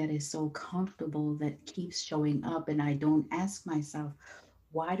thing that is so comfortable that keeps showing up. And I don't ask myself,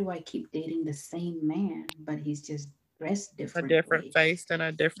 why do I keep dating the same man, but he's just dressed A different differently, face and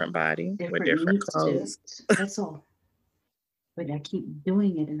a different body with different different meat suit? clothes. That's all. But I keep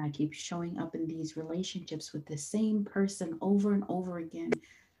doing it and I keep showing up in these relationships with the same person over and over again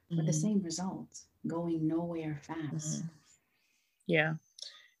with the Mm-hmm. same results, going nowhere Mm-hmm. fast. Yeah.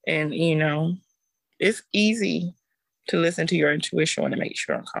 And, it's easy to listen to your intuition when it makes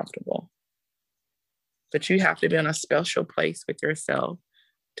you uncomfortable. But you have to be in a special place with yourself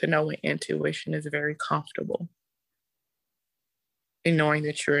to know when intuition is very comfortable and knowing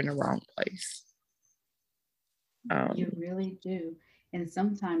that you're in the wrong place. You Um, really do. And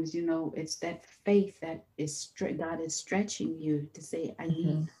sometimes, it's that faith that God is stretching you to say,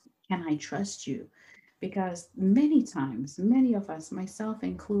 mhm, can I trust you? Because many times, many of us, myself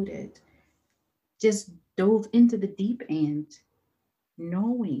included, just dove into the deep end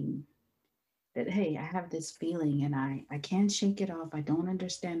knowing that, hey, I have this feeling and I can't shake it off. I don't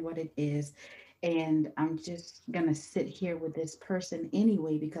understand what it is. And I'm just going to sit here with this person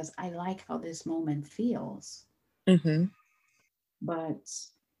anyway because I like how this moment feels. mhm, But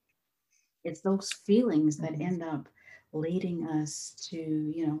it's those feelings that mhm. end up leading us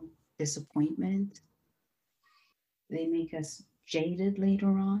to, disappointment. They make us jaded later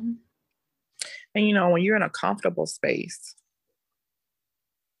on. And when you're in a comfortable space,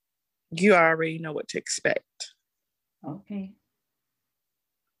 you already know what to expect. Okay.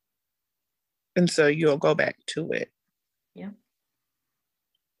 And so you'll go back to it, Yep.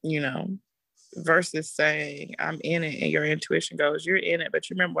 you know, versus saying, I'm in it, and your intuition goes, you're in it. But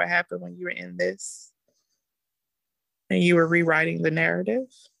you remember what happened when you were in this and you were rewriting the narrative?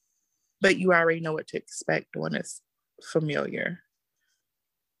 But you already know what to expect when it's familiar.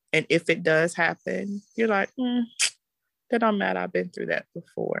 And if it does happen, you're like, that don't matter. I've been through that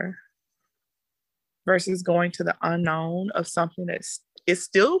before. versus going to the unknown of something it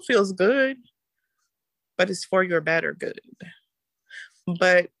still feels good, but it's for your better good.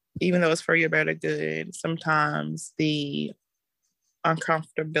 But even though it's for your better good, sometimes the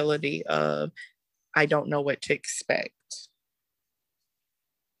uncomfortability of I don't know what to expect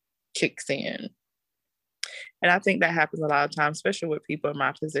kicks in. And I think that happens a lot of times, especially with people in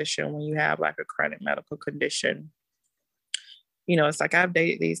my position, when you have like a chronic medical condition. You know, it's like I've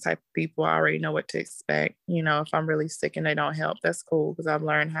dated these type of people. I already know what to expect. You know, if I'm really sick and they don't help, that's cool, because I've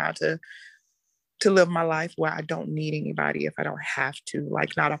learned how to live my life where I don't need anybody if I don't have to,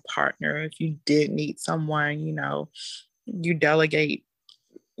 like not a partner. If you did need someone, you know, you delegate,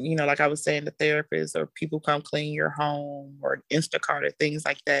 you know, like I was saying, the therapist or people come clean your home or Instacart or things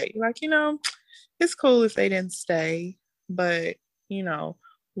like that. You're like, you know, it's cool if they didn't stay, but, you know,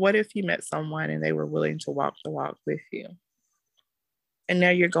 what if you met someone and they were willing to walk the walk with you? And now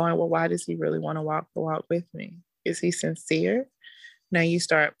you're going, well, why does he really want to walk the walk with me? Is he sincere? Now you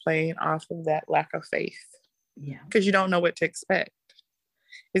start playing off of that lack of faith. Yeah. Because you don't know what to expect.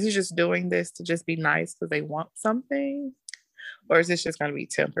 Is he just doing this to just be nice because they want something? Or is this just going to be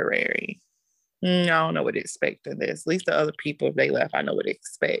temporary? I don't know what to expect in this. At least the other people, if they left, I know what to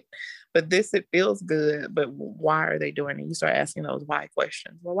expect. But this, it feels good, but why are they doing it? You start asking those why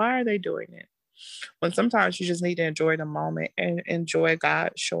questions. Well, why are they doing it? When sometimes you just need to enjoy the moment and enjoy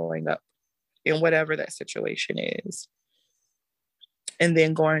God showing up in whatever that situation is. And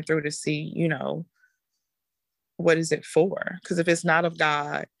then going through to see, you know, what is it for? Because if it's not of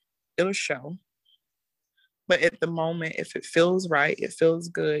God, it'll show. But at the moment, if it feels right, it feels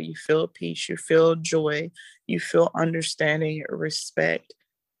good, you feel peace, you feel joy, you feel understanding, respect,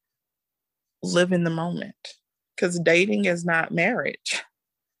 live in the moment. Because dating is not marriage.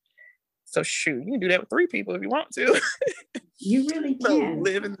 So shoot, you can do that with 3 people if you want to. You really can.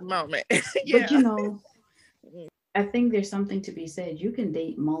 Live in the moment. Yeah. But you know, I think there's something to be said. You can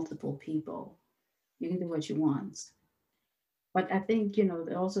date multiple people. You can do what you want. But I think, you know,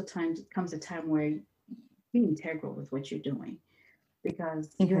 there also comes a time where be integral with what you're doing,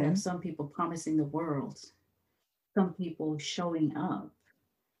 because you have some people promising the world, some people showing up,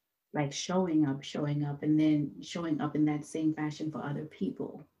 like showing up, and then showing up in that same fashion for other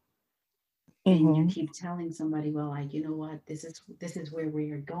people. And you keep telling somebody, well, like, you know what, this is where we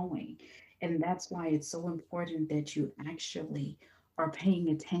are going. And that's why it's so important that you actually are paying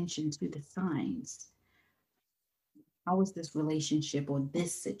attention to the signs. How is this relationship or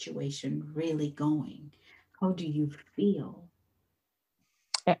this situation really going? How do you feel?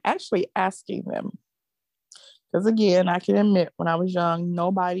 And actually asking them. Because again, I can admit, when I was young,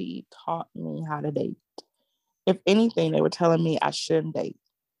 nobody taught me how to date. If anything, they were telling me I shouldn't date.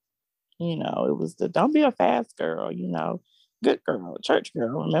 You know, it was don't be a fast girl, you know, good girl, church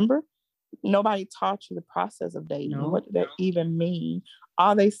girl, remember? Nobody taught you the process of dating. No. What did that even mean?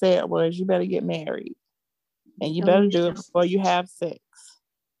 All they said was, you better get married and you better do it before you have sex.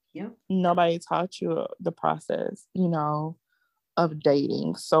 Yep. Nobody taught you the process, you know, of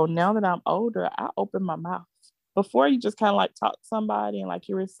dating. So now that I'm older, I open my mouth. Before, you just kind of like talk to somebody, and like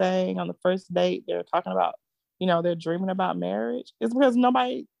you were saying, on the first date, they're talking about, you know, they're dreaming about marriage. It's because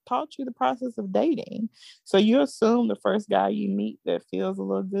nobody taught you the process of dating. So you assume the first guy you meet that feels a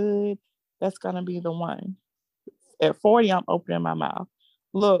little good, that's going to be the one. At 40, I'm opening my mouth.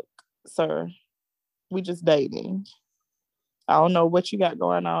 Look, sir, we just dating. I don't know what you got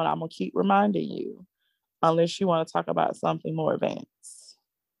going on. I'm going to keep reminding you, unless you want to talk about something more advanced.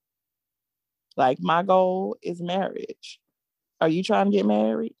 Like, my goal is marriage. Are you trying to get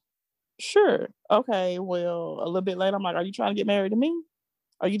married? Sure. Okay, well, a little bit later, I'm like, are you trying to get married to me?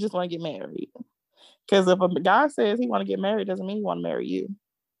 Or you just want to get married? Because if a guy says he want to get married, doesn't mean he want to marry you.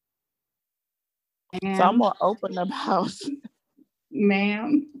 Ma'am. So I'm more open about,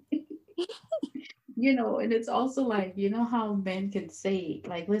 ma'am. You know, and it's also like, you know how men can say,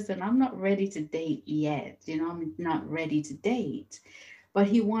 like, listen, I'm not ready to date yet. You know, I'm not ready to date. But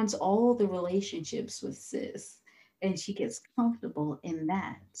he wants all the relationships with sis. And she gets comfortable in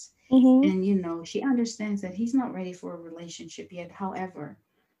that. And, you know, she understands that he's not ready for a relationship yet. However,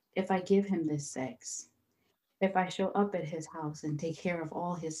 if I give him this sex, if I show up at his house and take care of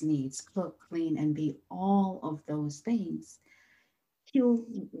all his needs, cook, clean, and be all of those things,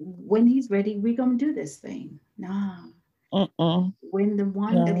 when he's ready, we're gonna do this thing. Nah. When the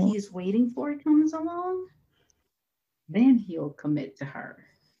one that he's waiting for comes along, then he'll commit to her.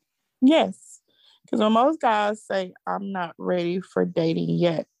 Yes. Because when most guys say, I'm not ready for dating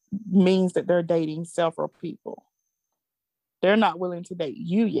yet, means that they're dating several people. They're not willing to date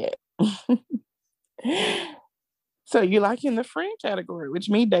you yet. So you like in the friend category, which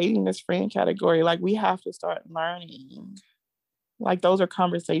me dating this friend category, like we have to start learning. Like those are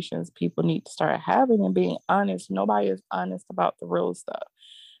conversations people need to start having and being honest. Nobody is honest about the real stuff.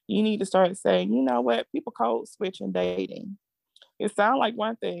 You need to start saying, you know what, people code switch in dating. It sounds like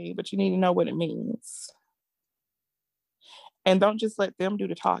one thing, but you need to know what it means. And don't just let them do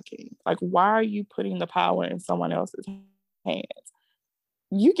the talking. Like, why are you putting the power in someone else's hands?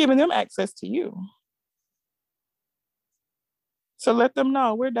 You giving them access to you. So let them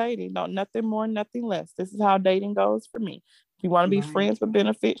know we're dating. No, nothing more, nothing less. This is how dating goes for me. If you want to be Right. friends with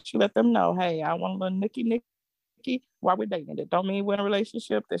benefits, you let them know, hey, I want a little nicky while we're dating. It don't mean we're in a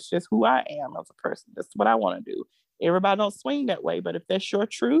relationship. That's just who I am as a person. That's what I want to do. Everybody don't swing that way, but if that's your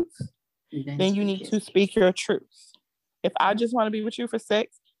truth, then you need to speak your truth. If I just want to be with you for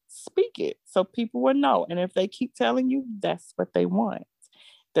sex, speak it so people will know. And if they keep telling you that's what they want,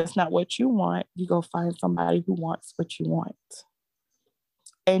 that's not what you want, you go find somebody who wants what you want.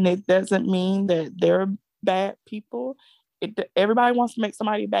 And it doesn't mean that they're bad people. Everybody wants to make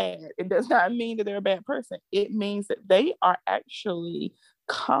somebody bad. It does not mean that they're a bad person. It means that they are actually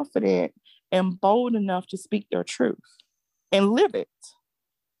confident and bold enough to speak their truth and live it.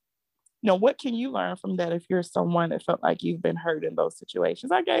 Now, what can you learn from that if you're someone that felt like you've been hurt in those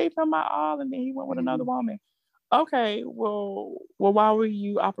situations? I gave him my all and then he went with another woman. Okay, well, why were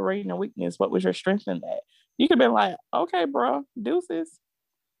you operating in weakness? What was your strength in that? You could have been like, okay, bro, deuces.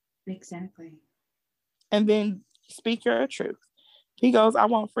 Exactly. And then speak your truth. He goes, I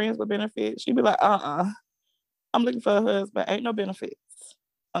want friends with benefits. She'd be like, I'm looking for a husband. Ain't no benefits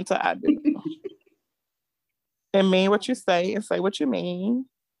until I do. And mean what you say and say what you mean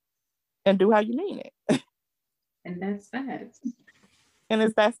and do how you mean it. And that's that. And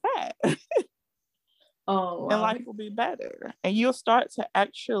it's that's that. Oh, And wow. life will be better. And you'll start to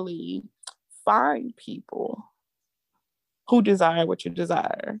actually find people who desire what you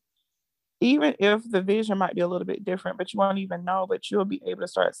desire. Even if the vision might be a little bit different, but you won't even know, but you'll be able to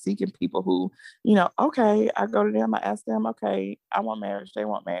start seeking people who, okay, I go to them, I ask them, okay, I want marriage, they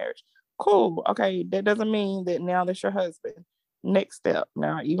want marriage. Cool. Okay, that doesn't mean that now that's your husband. Next step.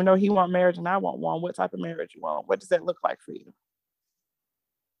 Now, even though he want marriage and I want one, what type of marriage you want? What does that look like for you?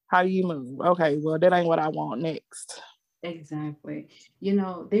 How do you move? Okay, well, that ain't what I want next. Exactly.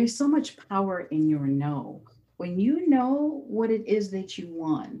 There's so much power in your no. When you know what it is that you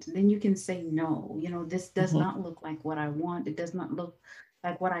want, then you can say no. This does Mm-hmm. not look like what I want. It does not look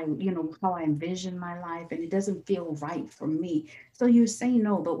like what how I envision my life, and it doesn't feel right for me. So you say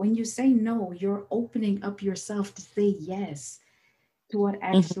no. But when you say no, you're opening up yourself to say yes to what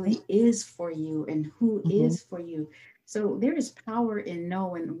Mm-hmm. actually is for you and who Mm-hmm. is for you. So there is power in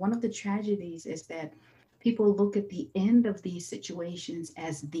no. And one of the tragedies is that people look at the end of these situations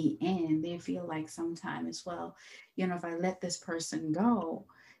as the end. They feel like sometime as well, if I let this person go,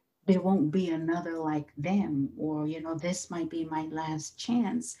 there won't be another like them, or, this might be my last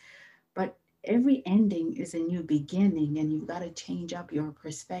chance. But every ending is a new beginning, and you've got to change up your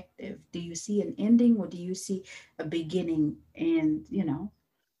perspective. Do you see an ending, or do you see a beginning? And,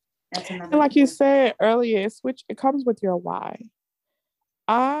 that's And another like you thing. said earlier, it comes with your why.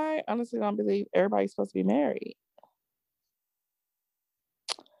 I honestly don't believe everybody's supposed to be married.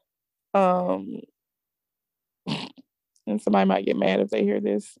 Um, and somebody might get mad if they hear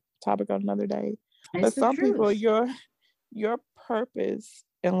this topic on another day. It's But the some people, truth. your purpose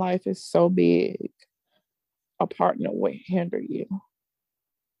in life is so big, a partner would hinder you,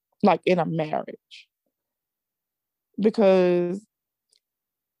 like in a marriage, because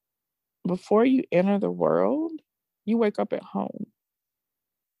before you enter the world, you wake up at home.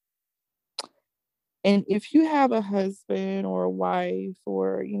 And if you have a husband or a wife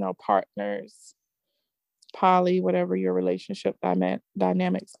or, partners, poly, whatever your relationship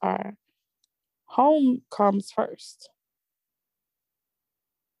dynamics are, home comes first.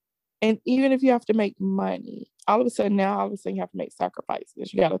 And even if you have to make money, all of a sudden you have to make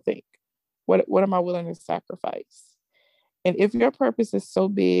sacrifices. You got to think, what am I willing to sacrifice? And if your purpose is so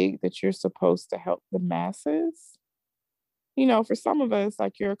big that you're supposed to help the masses, for some of us,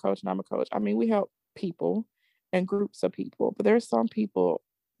 like you're a coach and I'm a coach, I mean, we help people and groups of people, but there are some people,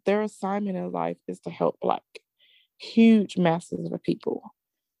 their assignment in life is to help like huge masses of people.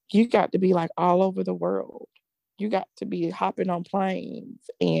 You got to be like all over the world. You got to be hopping on planes.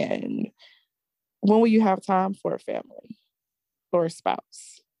 And when will you have time for a family or a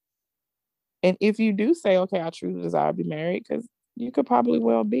spouse? And if you do say, okay, I truly desire to be married, because you could probably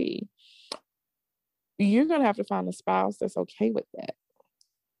well be, you're going to have to find a spouse that's okay with that.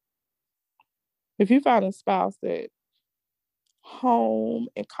 If you find a spouse that home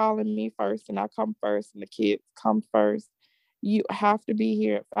and calling me first and I come first and the kids come first. You have to be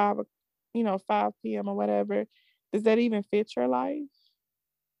here at 5 p.m. or whatever. Does that even fit your life?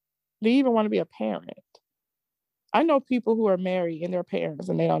 Do you even want to be a parent? I know people who are married and they're parents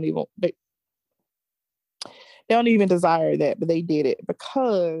and they don't even desire that, but they did it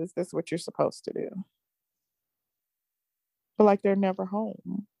because that's what you're supposed to do. But like they're never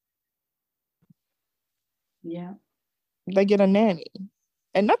home. Yeah. They get a nanny.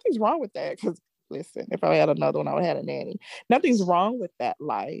 And nothing's wrong with that because listen, if I had another one, I would have had a nanny. Nothing's wrong with that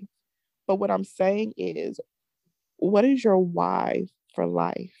life. But what I'm saying is, what is your why for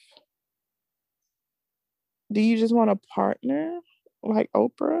life? Do you just want a partner like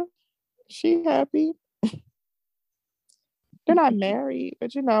Oprah? She happy. They're not married,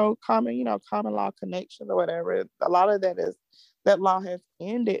 but common law connections or whatever. A lot of that law has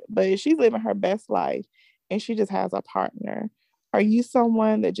ended, but she's living her best life and she just has a partner. Are you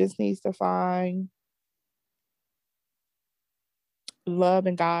someone that just needs to find love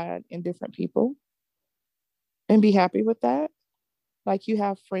and God in different people and be happy with that? Like you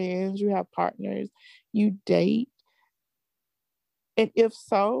have friends, you have partners, you date. And if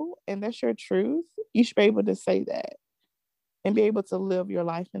so, and that's your truth, you should be able to say that and be able to live your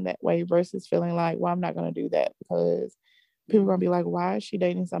life in that way versus feeling like, well, I'm not going to do that because people are going to be like, why is she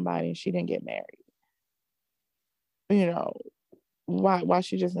dating somebody and she didn't get married? You know, why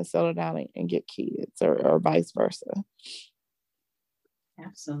she just didn't settle down and get kids or vice versa.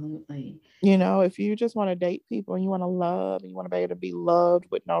 Absolutely. If you just want to date people and you want to love and you want to be able to be loved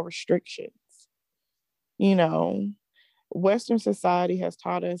with no restrictions, Western society has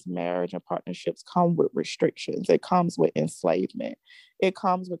taught us marriage and partnerships come with restrictions. It comes with enslavement. It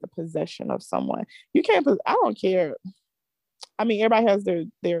comes with the possession of someone. You can't, I don't care. I mean, everybody has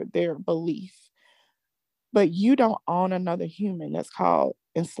their belief, but you don't own another human. That's called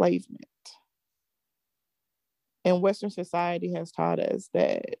enslavement. And Western society has taught us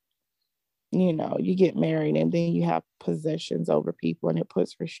that, you get married and then you have possessions over people and it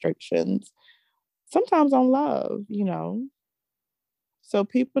puts restrictions, sometimes on love. So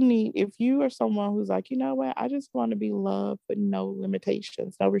people need, if you are someone who's like, you know what, I just want to be loved with no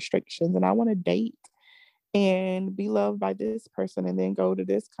limitations, no restrictions, and I want to date and be loved by this person and then go to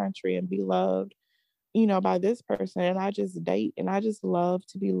this country and be loved, by this person. And I just date and I just love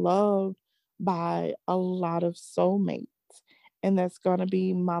to be loved by a lot of soulmates. And that's going to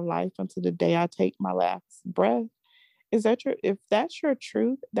be my life until the day I take my last breath. If that's your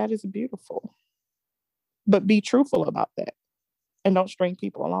truth, that is beautiful. But be truthful about that. And don't string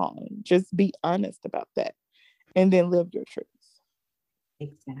people along. Just be honest about that and then live your truth.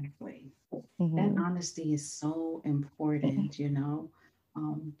 Exactly. That Mm-hmm. honesty is so important,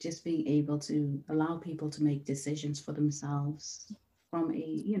 just being able to allow people to make decisions for themselves from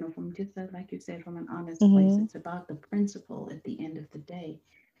just like you said, from an honest place. Mm-hmm. It's about the principle at the end of the day.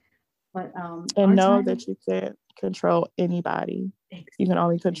 But And our know time, that you can't control anybody. You can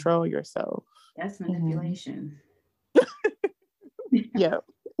only exactly, control yourself. that's Mm-hmm. manipulation. Yeah.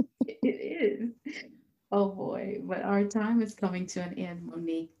 It is. Oh boy, but our time is coming to an end,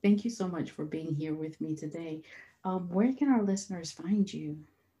 Monique. Thank you so much for being here with me today. Where can our listeners find you?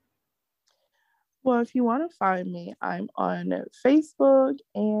 Well, if you want to find me, I'm on Facebook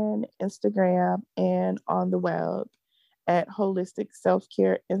and Instagram and on the web at Holistic Self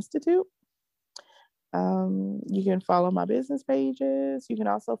Care Institute. You can follow my business pages. You can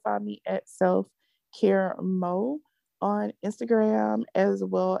also find me at Self Care Mo on Instagram as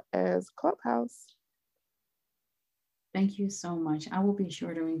well as Clubhouse. Thank you so much. I will be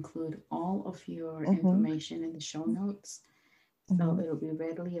sure to include all of your Mm-hmm. information in the show notes. So Mm-hmm. it'll be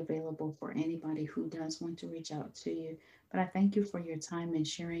readily available for anybody who does want to reach out to you. But I thank you for your time and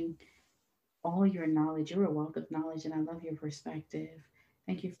sharing all your knowledge. You're a wealth of knowledge, and I love your perspective.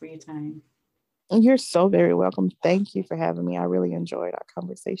 Thank you for your time. You're so very welcome. Thank you for having me. I really enjoyed our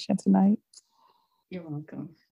conversation tonight. You're welcome.